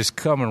 And was just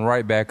coming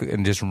right back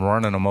and just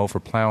running them over,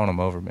 plowing them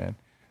over, man.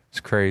 It's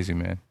crazy,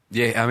 man.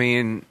 Yeah, I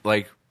mean,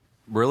 like,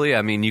 really,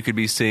 I mean, you could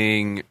be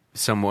seeing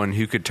someone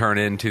who could turn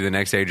into the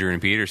next Adrian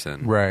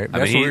Peterson. Right. I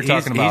That's mean, what we were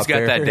talking about he's got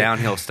there. that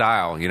downhill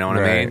style, you know what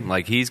I Right. mean?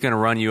 Like, he's going to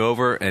run you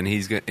over, and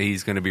he's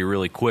going to be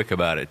really quick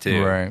about it,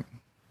 too. Right.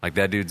 Like,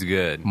 that dude's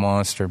good.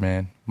 Monster,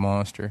 man.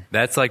 Monster.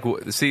 That's like,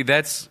 see,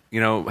 that's,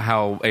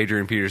 how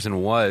Adrian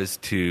Peterson was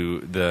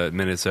to the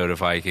Minnesota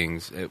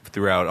Vikings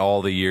throughout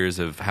all the years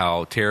of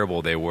how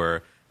terrible they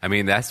were. I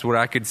mean, that's what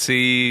I could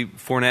see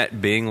Fournette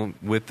being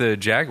with the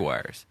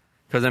Jaguars.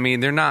 Because, I mean,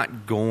 they're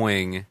not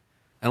going,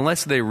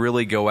 unless they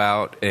really go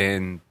out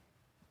and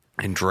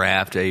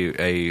draft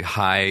a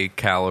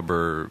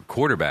high-caliber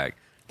quarterback,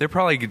 they're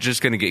probably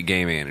just going to get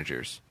game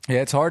managers.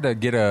 Yeah, it's hard to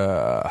get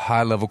a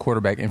high-level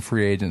quarterback in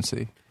free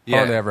agency. Yeah.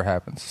 Hardly ever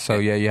happens. So,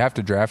 yeah, you have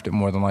to draft it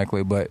more than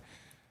likely. But,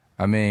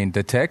 I mean,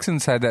 the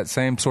Texans had that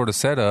same sort of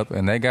setup,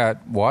 and they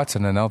got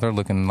Watson, and now they're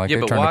looking like they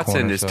turned the corner. Yeah, but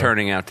Watson is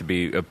turning out to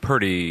be a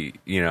pretty,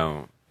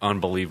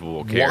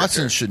 unbelievable character.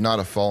 Watson should not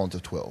have fallen to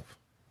 12.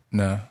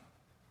 No.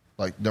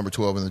 Like number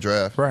 12 in the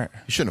draft. Right.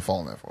 He shouldn't have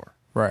fallen that far.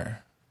 Right.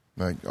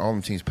 Like, all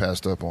them teams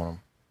passed up on him.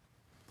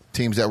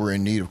 Teams that were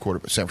in need of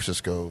quarterback, San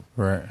Francisco,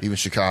 Right. even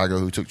Chicago,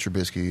 who took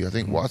Trubisky. I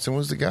think Watson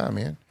was the guy,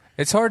 man.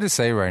 It's hard to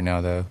say right now,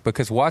 though,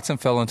 because Watson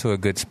fell into a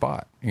good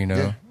spot,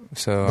 Yeah.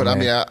 So, But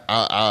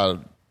I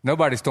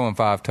nobody's throwing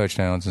 5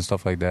 touchdowns and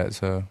stuff like that.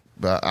 So,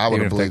 But I would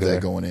Even have if believed they go that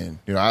there. going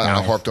in.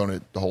 I harped on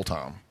it the whole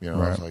time. I was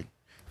Right. like,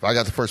 if I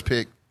got the first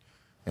pick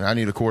and I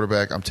need a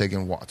quarterback, I'm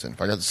taking Watson.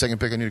 If I got the second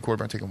pick, I need a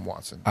quarterback, I'm taking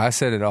Watson. I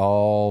said it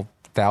all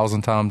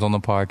 1,000 times on the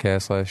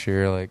podcast last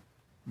year, like,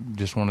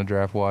 just want to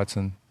draft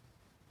Watson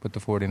with the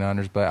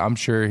 49ers. But I'm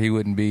sure he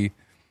wouldn't be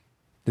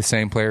the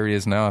same player he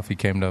is now if he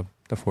came to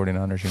the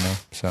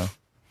 49ers, So,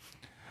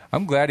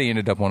 I'm glad he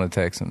ended up on the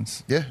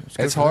Texans. Yeah.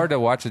 It's hard to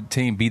watch a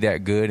team be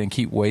that good and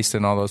keep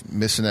wasting all those.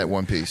 Missing that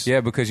one piece.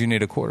 Yeah, because you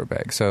need a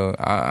quarterback. So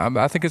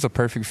I think it's a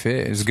perfect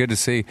fit. It's good to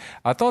see.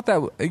 I thought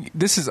that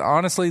this is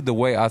honestly the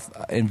way I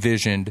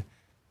envisioned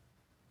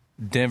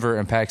Denver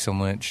and Paxton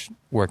Lynch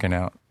working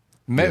out.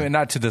 Maybe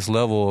not to this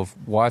level of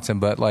Watson,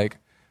 but like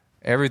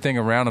everything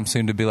around him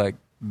seemed to be like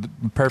the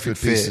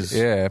perfect Good pieces. fit.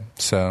 Yeah.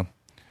 So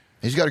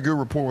He's got a good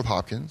rapport with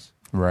Hopkins.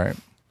 right.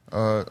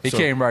 He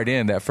came right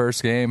in that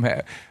first game.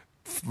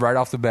 Right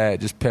off the bat,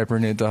 just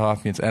peppering into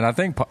Hopkins. And I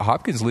think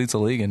Hopkins leads the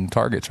league in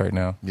targets right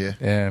now. Yeah.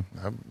 Yeah.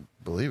 I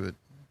believe it.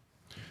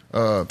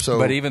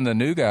 But even the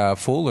new guy,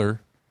 Fuller,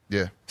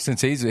 yeah.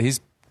 since he's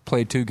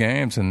played 2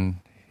 games and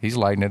he's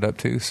lighting it up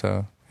too.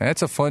 So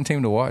that's a fun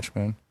team to watch,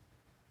 man.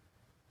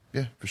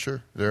 Yeah, for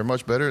sure. They're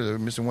much better. They're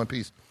missing one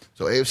piece.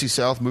 So AFC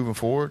South moving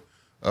forward.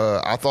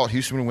 I thought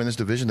Houston would win this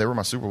division. They were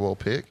my Super Bowl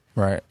pick.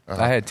 Right.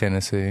 I had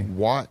Tennessee.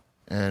 Watt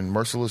and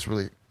Merciless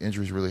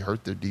injuries really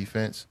hurt their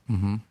defense.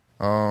 Mm-hmm.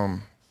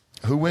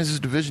 Who wins this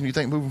division, you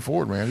think, moving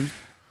forward, man?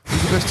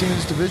 Who's the best team in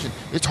this division?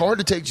 It's hard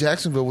to take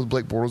Jacksonville with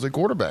Blake Bortles at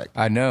quarterback.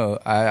 I know.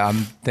 I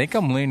think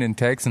I'm leaning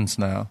Texans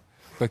now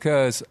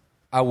because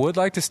I would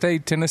like to stay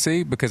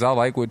Tennessee because I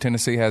like what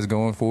Tennessee has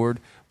going forward,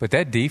 but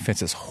that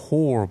defense is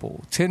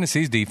horrible.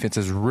 Tennessee's defense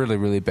is really,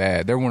 really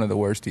bad. They're one of the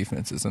worst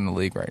defenses in the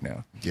league right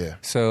now. Yeah.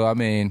 So, I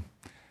mean,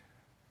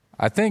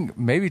 I think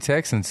maybe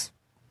Texans.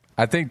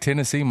 I think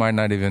Tennessee might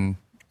not even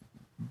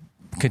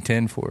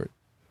contend for it.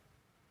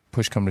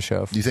 Push come to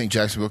shove. Do you think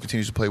Jacksonville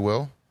continues to play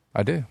well?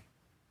 I do.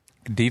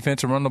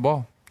 Defense and run the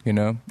ball,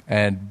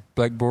 and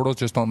Blake Bortles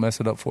just don't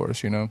mess it up for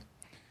us,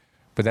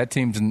 But that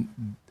team's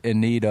in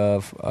need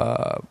of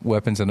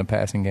weapons in the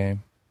passing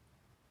game,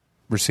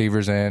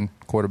 receivers and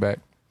quarterback.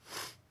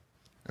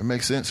 It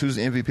makes sense. Who's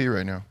the MVP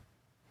right now?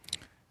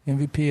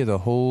 MVP of the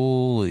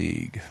whole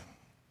league.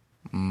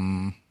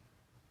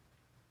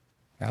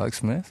 Alex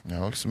Smith?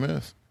 Alex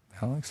Smith.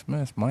 Alex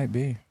Smith might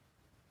be.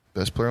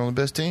 Best player on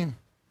the best team.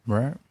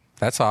 Right.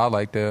 That's how I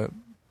like to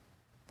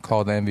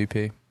call the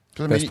MVP.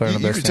 I mean, Best player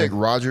on the you best can take team.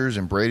 Rodgers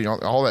and Brady.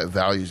 All that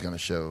value is going to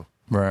show.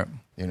 Right.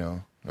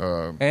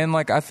 And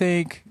I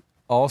think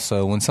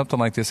also when something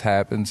like this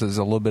happens, there's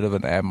a little bit of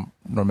an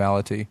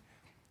abnormality.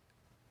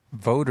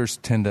 Voters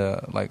tend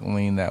to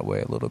lean that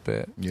way a little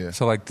bit. Yeah.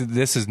 So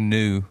this is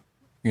new,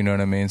 you know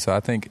what I mean? So I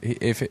think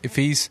if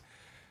he's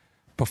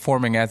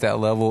performing at that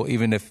level,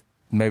 even if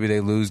maybe they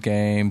lose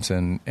games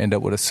and end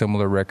up with a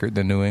similar record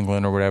than New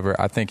England or whatever,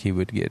 I think he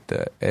would get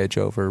the edge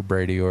over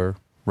Brady or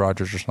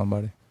Rodgers or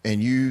somebody.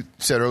 And you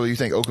said earlier you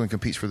think Oakland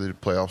competes for the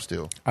playoffs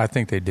still. I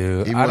think they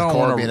do. Even I with don't Carr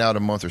wanna, being out a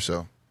month or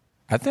so.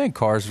 I think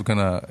Carr's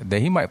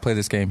he might play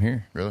this game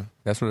here. Really?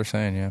 That's what they're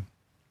saying, yeah.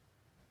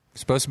 It's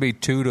supposed to be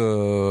 2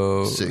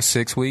 to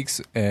 6 weeks,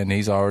 and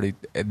he's already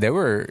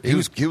He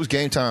was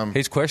game time.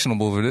 He's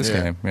questionable for this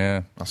game,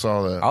 yeah. I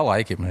saw that. I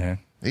like it, man.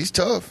 He's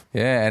tough.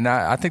 Yeah, and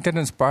I think that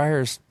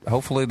inspires.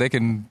 Hopefully they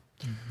can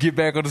get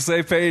back on the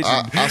same page.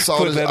 I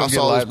saw this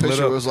lit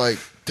picture. up. It was like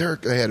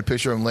they had a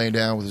picture of him laying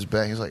down with his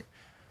back. He's like,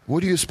 What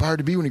do you aspire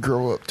to be when you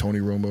grow up, Tony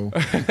Romo?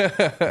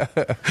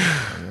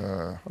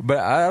 But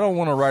I don't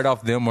want to write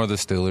off them or the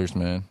Steelers,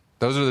 man.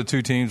 Those are the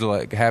two teams that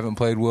like haven't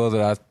played well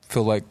that I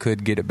feel like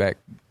could get it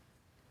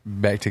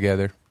back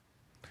together.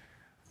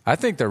 I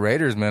think the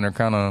Raiders, man, are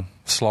kind of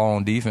slow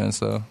on defense,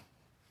 though.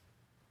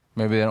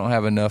 Maybe they don't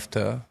have enough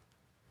to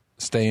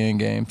stay in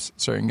games,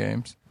 certain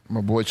games.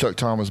 My boy Chuck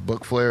Thomas,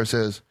 Buck Flair,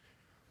 says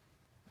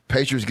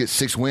Patriots get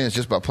 6 wins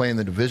just by playing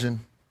the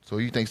division. So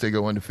he thinks they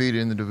go undefeated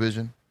in the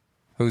division.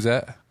 Who's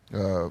that?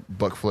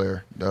 Buck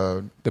Flair.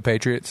 The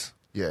Patriots?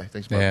 Yeah, he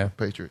thinks about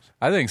the Patriots.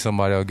 I think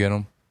somebody will get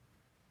them.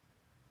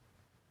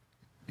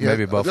 Yeah,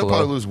 maybe Buffalo. They'll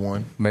probably lose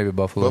one. Maybe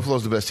Buffalo.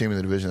 Buffalo's the best team in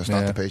the division. That's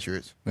not the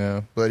Patriots.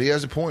 Yeah. But he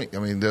has a point. I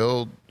mean,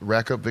 they'll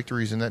rack up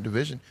victories in that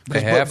division.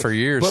 They have for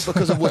years. But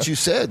because of what you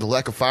said, the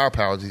lack of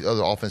firepower these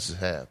other offenses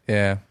have.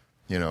 Yeah.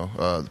 You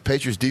know, the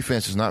Patriots'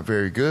 defense is not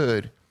very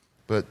good,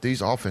 but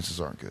these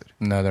offenses aren't good.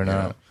 No, they're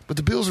not. Know? But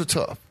the Bills are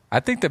tough. I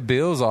think the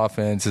Bills'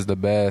 offense is the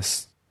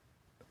best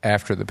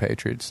after the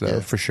Patriots,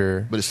 though, for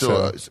sure. But it's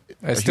still it's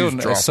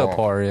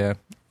subpar, yeah.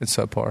 It's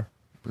subpar.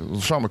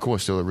 LaShawn McCoy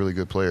is still a really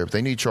good player, but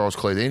they need Charles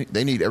Clay.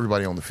 They need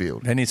everybody on the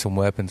field. They need some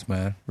weapons,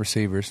 man.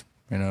 Receivers,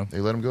 you know. They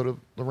let him go to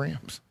the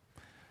Rams.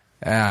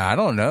 I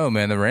don't know,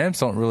 man. The Rams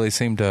don't really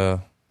seem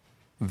to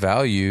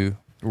value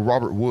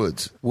Robert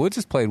Woods. Woods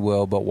has played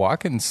well, but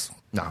Watkins,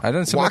 no, I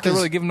didn't seem like they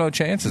really give him no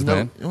chances,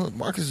 man.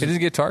 Watkins, he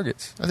doesn't get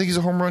targets. I think he's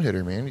a home run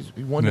hitter, man.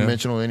 He's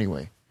one-dimensional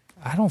anyway.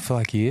 I don't feel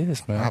like he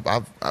is, man.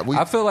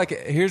 I feel like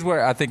here's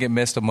where I think it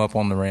messed him up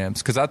on the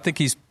Rams, because I think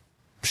he's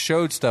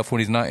showed stuff when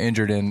he's not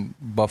injured in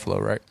Buffalo,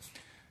 right?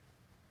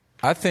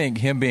 I think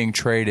him being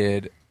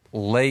traded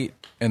late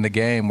in the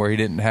game where he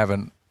didn't have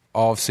an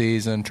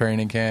off-season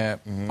training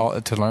camp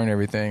to learn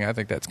everything, I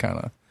think that's kind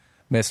of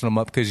messing him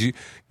up, because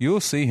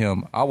you'll see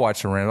him. I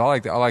watch the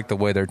Rams. I like the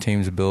way their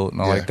team's built,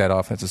 and I like that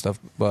offensive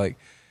stuff. But like,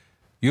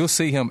 you'll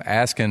see him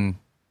asking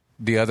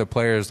the other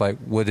players like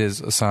what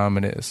his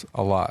assignment is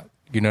a lot.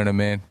 You know what I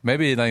mean?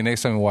 Maybe like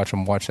next time we watch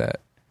him, watch that.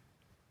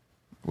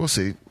 We'll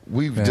see.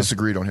 We've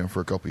disagreed on him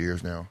for a couple of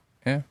years now.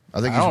 Yeah, I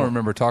don't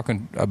remember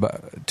talking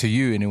about to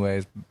you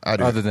anyways.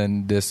 Other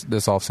than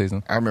this off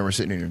season, I remember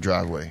sitting in your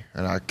driveway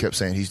and I kept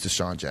saying he's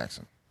Deshaun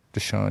Jackson.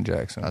 Deshaun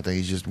Jackson. I think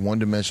he's just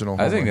one-dimensional.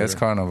 I think that's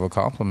kind of a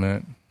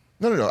compliment.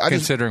 No.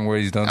 Considering what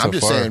he's done so far, I'm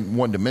just saying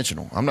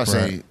one-dimensional. I'm not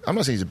saying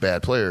he's a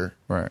bad player.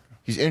 Right.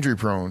 He's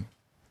injury-prone.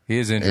 He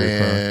is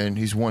injury-prone, and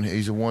he's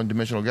a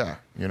one-dimensional guy.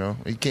 You know,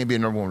 he can't be a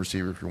number one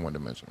receiver if you're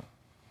one-dimensional.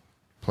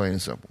 Plain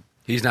and simple.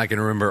 He's not going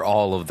to remember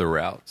all of the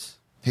routes.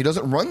 He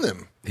doesn't run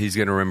them. He's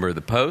going to remember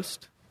the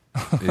post.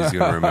 He's going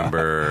to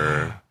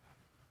remember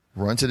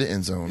run to the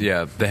end zone.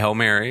 Yeah, the Hail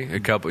Mary. He's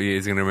going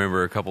to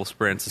remember a couple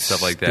sprints and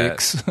stuff like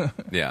that.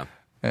 Yeah.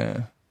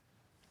 Yeah.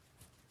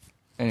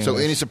 Anyways. So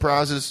any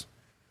surprises?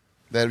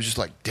 That was just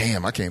like,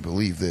 damn, I can't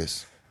believe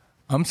this.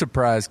 I'm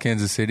surprised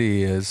Kansas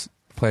City has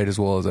played as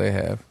well as they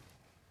have.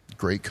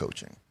 Great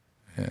coaching.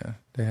 Yeah,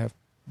 they have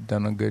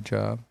done a good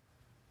job.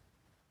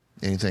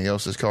 Anything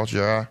else that's caught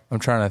your eye? I'm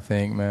trying to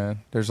think,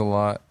 man. There's a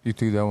lot. You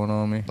threw that one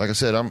on me. Like I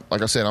said,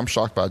 I'm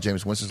shocked by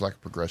Jameis Winston's lack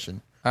of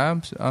progression.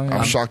 I'm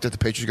shocked that the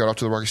Patriots got off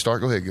to the rocky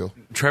start. Go ahead, Gil.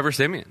 Trevor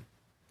Siemian.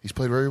 He's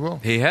played very well.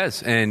 He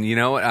has. And you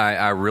know what?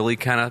 I really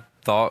kind of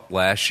thought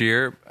last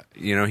year,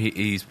 you know,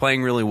 he's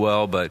playing really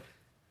well, but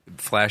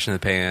flash in the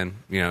pan,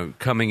 you know,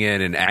 coming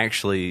in and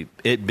actually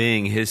it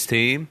being his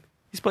team,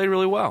 he's played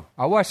really well.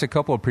 I watched a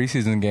couple of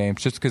preseason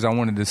games just because I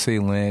wanted to see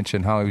Lynch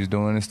and how he was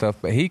doing and stuff,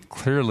 but he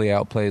clearly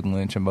outplayed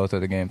Lynch in both of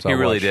the games. He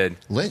really did.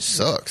 Lynch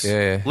sucks.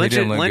 Yeah,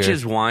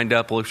 Lynch's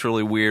wind-up looks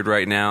really weird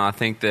right now. I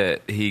think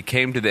that he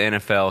came to the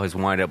NFL, his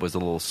wind-up was a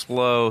little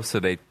slow, so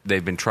they've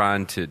been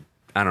trying to,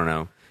 I don't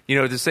know. You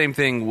know, the same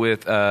thing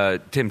with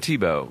Tim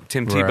Tebow.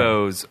 Tim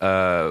Tebow's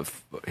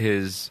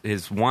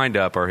his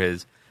wind-up or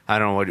his, I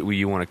don't know what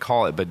you want to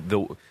call it, but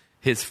the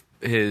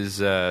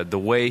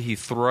way he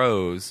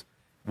throws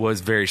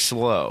was very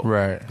slow.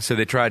 Right. So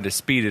they tried to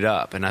speed it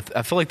up. And I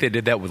feel like they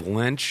did that with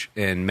Lynch,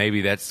 and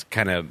maybe that's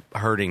kind of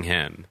hurting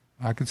him.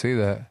 I can see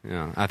that.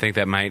 Yeah, I think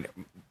that might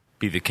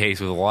be the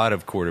case with a lot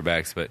of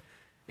quarterbacks, but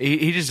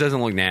he just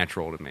doesn't look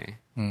natural to me.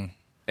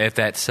 At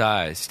that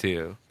size,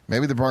 too.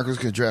 Maybe the Broncos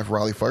could draft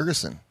Riley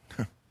Ferguson.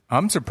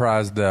 I'm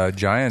surprised the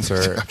Giants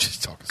are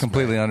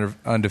completely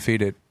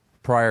undefeated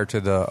prior to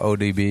the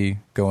ODB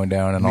going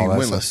down and all that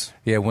winless. Stuff.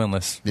 Yeah,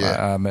 winless.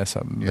 Yeah. I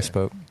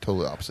misspoke.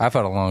 Totally opposite. I've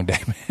had a long day,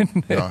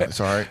 man. No,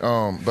 it's all right.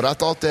 But I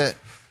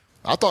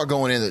thought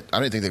going in that I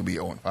didn't think they'd be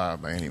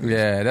 0-5 by any means.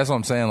 Yeah, that's what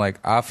I'm saying. Like,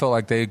 I felt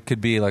like they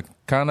could be like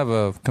kind of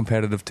a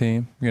competitive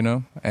team, you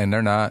know, and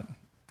they're not.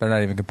 They're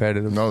not even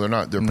competitive. No, they're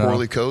not. They're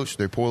poorly coached.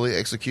 They poorly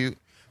execute.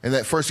 And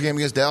that first game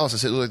against Dallas, I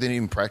said, look, they didn't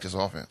even practice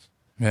offense.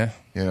 Yeah.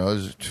 You know,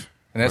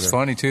 and that's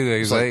funny, too,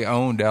 because they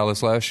owned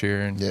Dallas last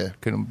year and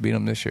couldn't beat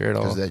them this year at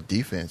all. Because that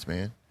defense,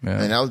 man. Yeah.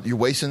 And now you're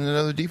wasting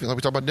another defense. Like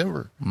we talked about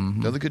Denver.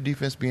 Another good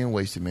defense being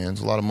wasted, man.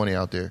 There's a lot of money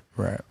out there.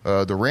 Right.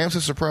 The Rams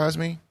have surprised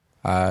me.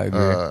 I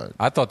agree.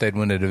 I thought they'd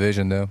win the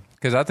division, though,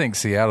 because I think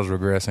Seattle's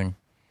regressing.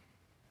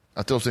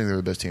 I still think they're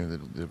the best team in the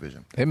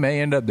division. It may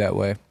end up that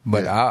way,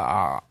 but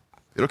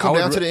It'll come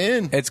down to the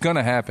end. It's going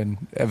to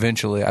happen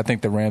eventually. I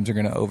think the Rams are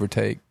going to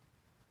overtake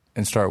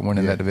and start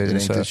winning that division.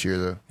 It ain't this year,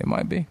 though. It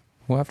might be.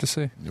 We'll have to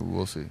see. Yeah,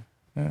 we'll see.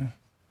 Yeah.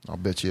 I'll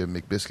bet you a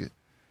McBiscuit.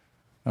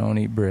 I don't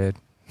eat bread.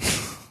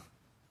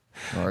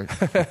 All right.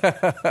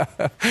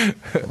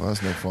 Well,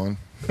 that's no fun.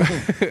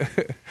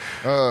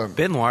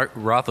 Ben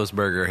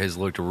Roethlisberger has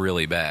looked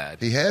really bad.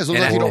 He has. Looks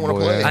And like he don't want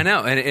to play. I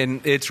know,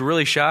 and it's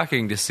really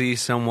shocking to see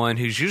someone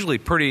who's usually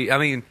pretty. I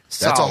mean,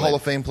 solid, That's a Hall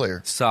of Fame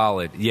player.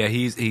 Solid, yeah.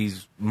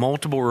 He's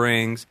multiple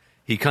rings.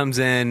 He comes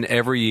in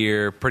every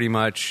year, pretty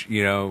much,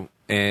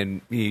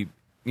 and he,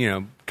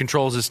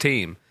 controls his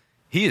team.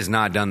 He has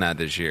not done that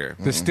this year.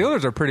 The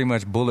Steelers are pretty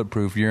much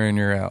bulletproof year in,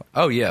 year out.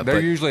 Oh, yeah. They're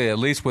usually at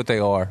least what they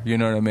are. You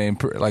know what I mean?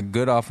 Like,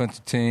 good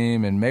offensive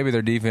team, and maybe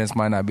their defense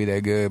might not be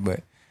that good,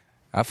 but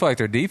I feel like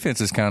their defense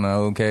is kind of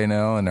okay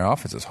now, and their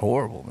offense is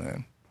horrible,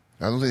 man.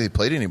 I don't think they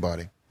played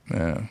anybody.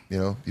 Yeah.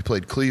 You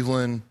played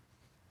Cleveland,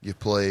 you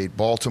played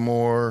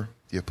Baltimore,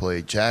 you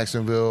played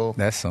Jacksonville.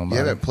 That's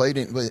somebody. You haven't played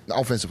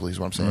offensively is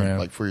what I'm saying, Right.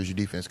 like for your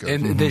defense goes.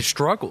 And they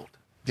struggled.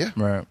 Yeah.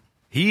 Right.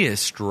 He has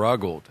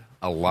struggled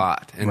a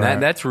lot, and Right.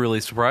 that's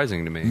really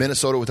surprising to me.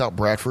 Minnesota without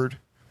Bradford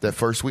that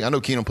first week. I know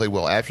Keenum played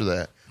well after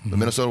that, but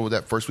Minnesota with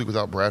that first week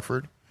without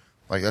Bradford,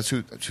 like that's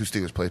who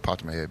Steelers played.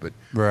 Popped in my head, but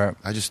Right.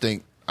 I just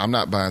think I'm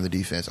not buying the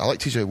defense. I like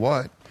T.J.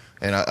 Watt,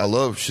 and I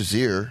love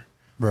Shazier.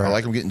 Right. I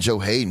like him getting Joe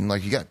Hayden.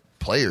 Like you got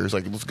players,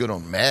 like it looks good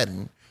on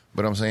Madden,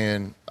 but I'm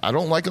saying I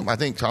don't like him. I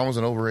think Tomlin's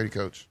an overrated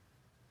coach.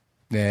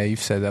 Yeah, you've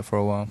said that for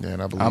a while. Yeah,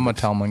 and I believe I'm a it.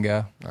 Tomlin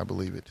guy. I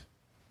believe it.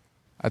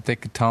 I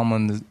think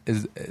Tomlin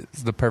is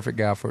the perfect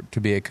guy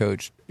to be a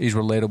coach. He's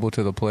relatable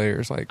to the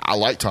players. Like, I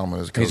like Tomlin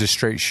as a coach. he's a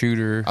straight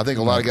shooter. I think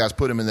a lot of guys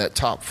put him in that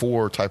top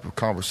 4 type of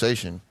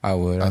conversation. I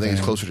would. I think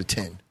he's closer to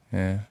 10.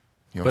 Yeah.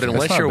 You know But what I'm saying?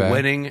 unless not you're bad.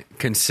 winning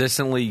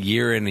consistently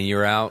year in and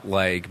year out,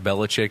 like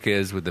Belichick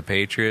is with the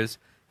Patriots,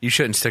 you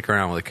shouldn't stick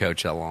around with a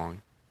coach that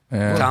long.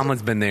 Yeah.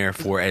 Tomlin's been there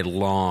for a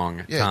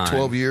long time.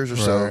 12 years or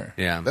so. Right.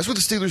 Yeah. That's what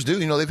the Steelers do.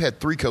 They've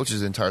had 3 coaches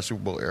the entire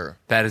Super Bowl era.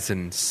 That is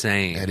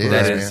insane. It is,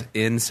 That man. is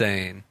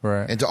insane.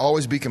 Right. And to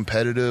always be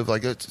competitive,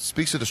 like it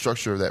speaks to the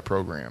structure of that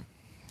program.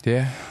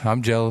 Yeah,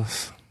 I'm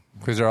jealous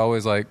because they're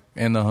always like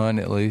in the hunt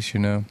at least,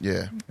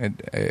 Yeah.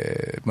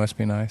 It must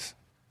be nice.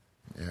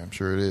 Yeah, I'm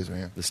sure it is,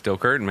 man. The Steel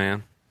Curtain,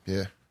 man.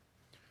 Yeah.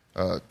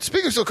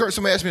 Speaking of Steel Curtain,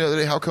 somebody asked me the other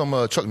day, how come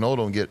Chuck Noll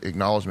don't get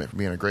acknowledgement for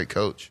being a great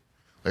coach?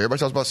 Like everybody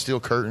talks about Steel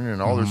Curtain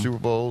and all their Super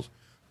Bowls,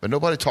 but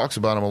nobody talks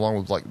about him along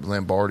with like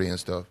Lombardi and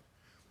stuff.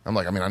 I'm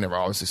like, I never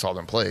obviously saw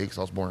them play because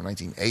I was born in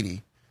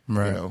 1980,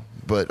 Right.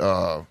 But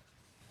I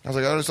was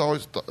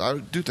like, I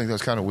do think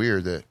that's kind of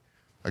weird that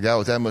a guy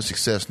with that much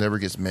success never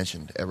gets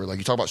mentioned ever. Like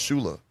you talk about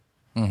Shula,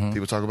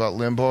 people talk about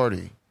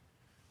Lombardi,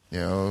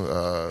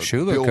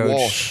 Shula Bill coach.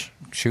 Walsh.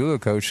 Shula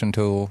coached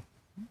until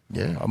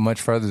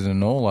much further than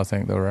Noel, I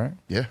think, though, right?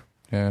 Yeah.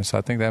 Yeah, so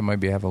I think that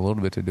might have a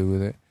little bit to do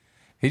with it.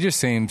 He just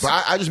seems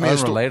But I just mean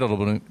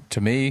unrelatable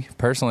to me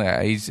personally.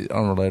 He's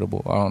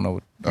unrelatable. I don't know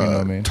what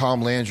I mean.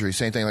 Tom Landry,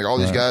 same thing. Like all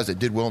these guys that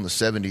did well in the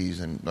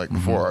 70s and like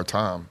before our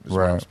time is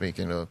what I'm Right.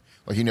 speaking of.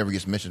 Like he never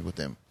gets mentioned with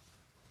them.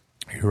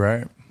 You're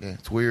right. Yeah,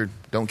 it's weird.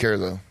 Don't care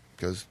though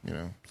because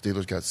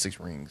Steelers got 6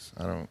 rings.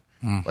 I don't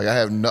like.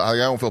 I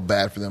don't feel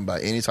bad for them by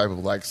any type of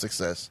lack of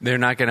success. They're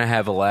not going to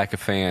have a lack of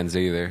fans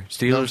either.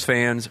 Steelers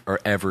fans are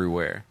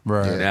everywhere.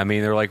 Right. I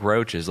mean, they're like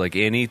roaches. Like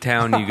any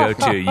town you go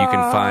to, you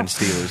can find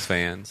Steelers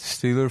fans.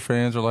 Steeler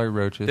fans are like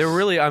roaches. They're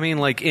really,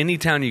 like any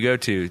town you go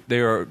to,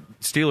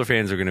 Steeler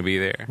fans are going to be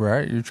there.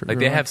 right. You're true. Like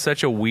they have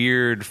such a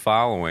weird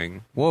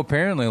following. Well,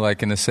 apparently,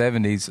 like in the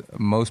 70s,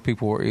 most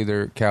people were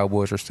either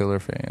Cowboys or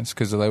Steeler fans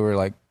because they were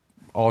like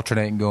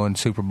alternating going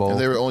Super Bowl. And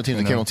they were the only team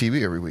that came on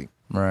TV every week.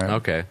 Right.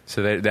 Okay,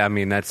 so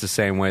that's the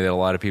same way that a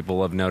lot of people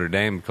love Notre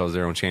Dame because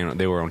they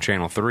were on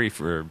Channel 3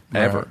 forever.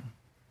 Right.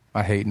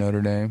 I hate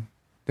Notre Dame.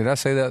 Did I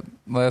say that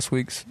last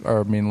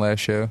last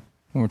show when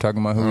we were talking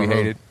about who we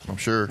hated? I'm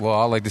sure. Well,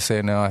 I like to say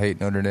it now. I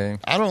hate Notre Dame.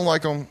 I don't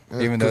like them,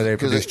 Even though they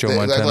produced Joe they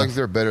act Montana. like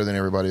they're better than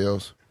everybody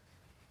else.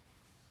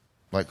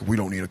 Like we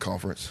don't need a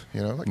conference,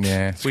 Like,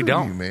 Yeah. screw We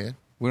don't. you, man.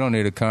 We don't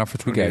need a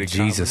conference. We We got need a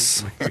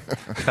Jesus.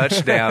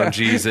 Touchdown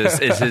Jesus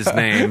is his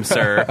name,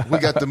 sir. We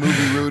got the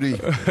movie Rudy.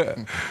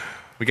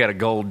 We got a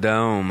gold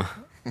dome.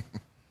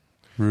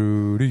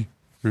 Rudy.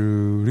 All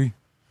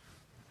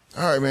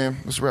right, man.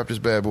 Let's wrap this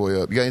bad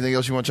boy up. You got anything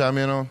else you want to chime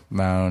in on? I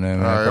don't know, man.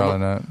 All right, Probably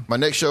not. My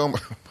next show, I'm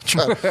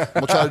going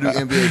to try to do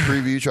NBA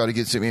preview, try to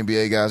get some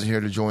NBA guys in here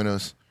to join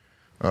us.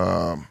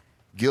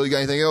 Gil, you got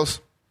anything else?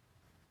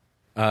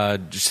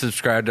 Just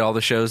subscribe to all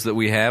the shows that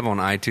we have on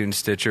iTunes,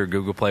 Stitcher,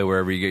 Google Play,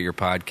 wherever you get your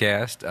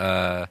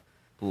podcast.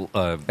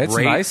 It's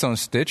rate- nice on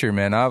Stitcher,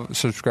 man. I've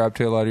subscribed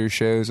to a lot of your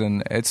shows,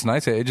 and it's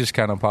nice that it just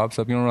kind of pops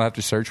up. You don't really have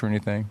to search for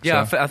anything.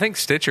 Yeah, So, I think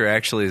Stitcher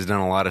actually has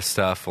done a lot of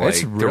stuff like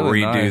It's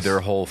really to redo nice.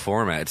 their whole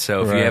format.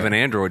 So if you Right. have an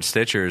Android,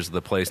 Stitcher is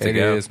the place to It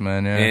go. is,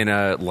 man, yeah.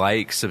 And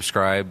like,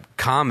 subscribe,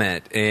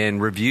 comment,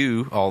 and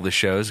review all the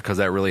shows because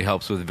that really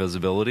helps with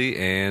visibility.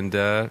 And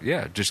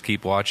just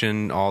keep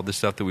watching all the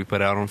stuff that we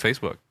put out on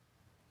Facebook.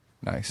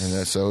 nice.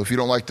 And so if you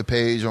don't like the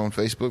page on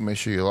Facebook, make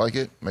sure you like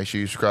it. Make sure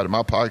you subscribe to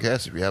my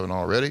podcast if you haven't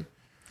already.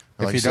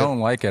 If you don't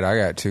like it, I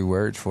got 2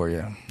 words for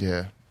you.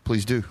 Yeah,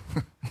 please do.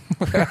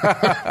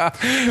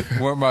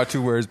 Weren't my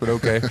 2 words, but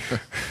okay.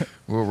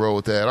 We'll roll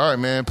with that. All right,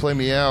 man, play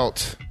me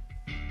out.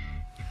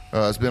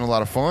 It's been a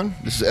lot of fun.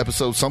 This is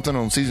episode something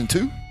on season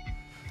 2.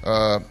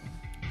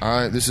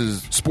 This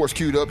is Sports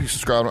Queued Up. You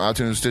subscribe on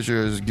iTunes and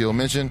Stitcher, as Gil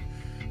mentioned.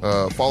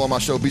 Follow my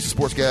show, Beats the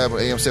Sports Gab, on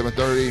AM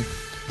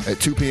 730 at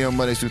 2 p.m.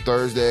 Mondays through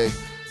Thursday.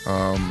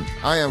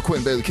 I am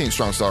Quentin Bailey, King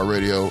Strong Star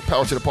Radio.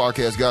 Power to the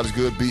podcast. God is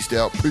good. Beast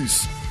out.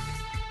 Peace.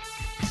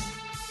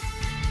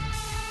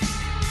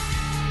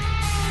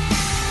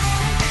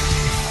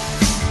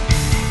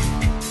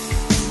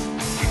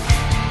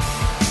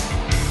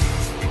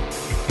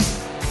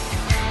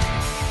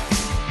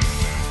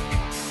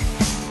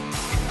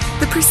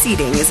 The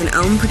preceding is an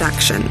OM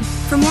production.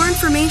 For more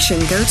information,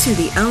 go to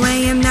the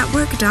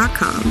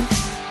OAMnetwork.com.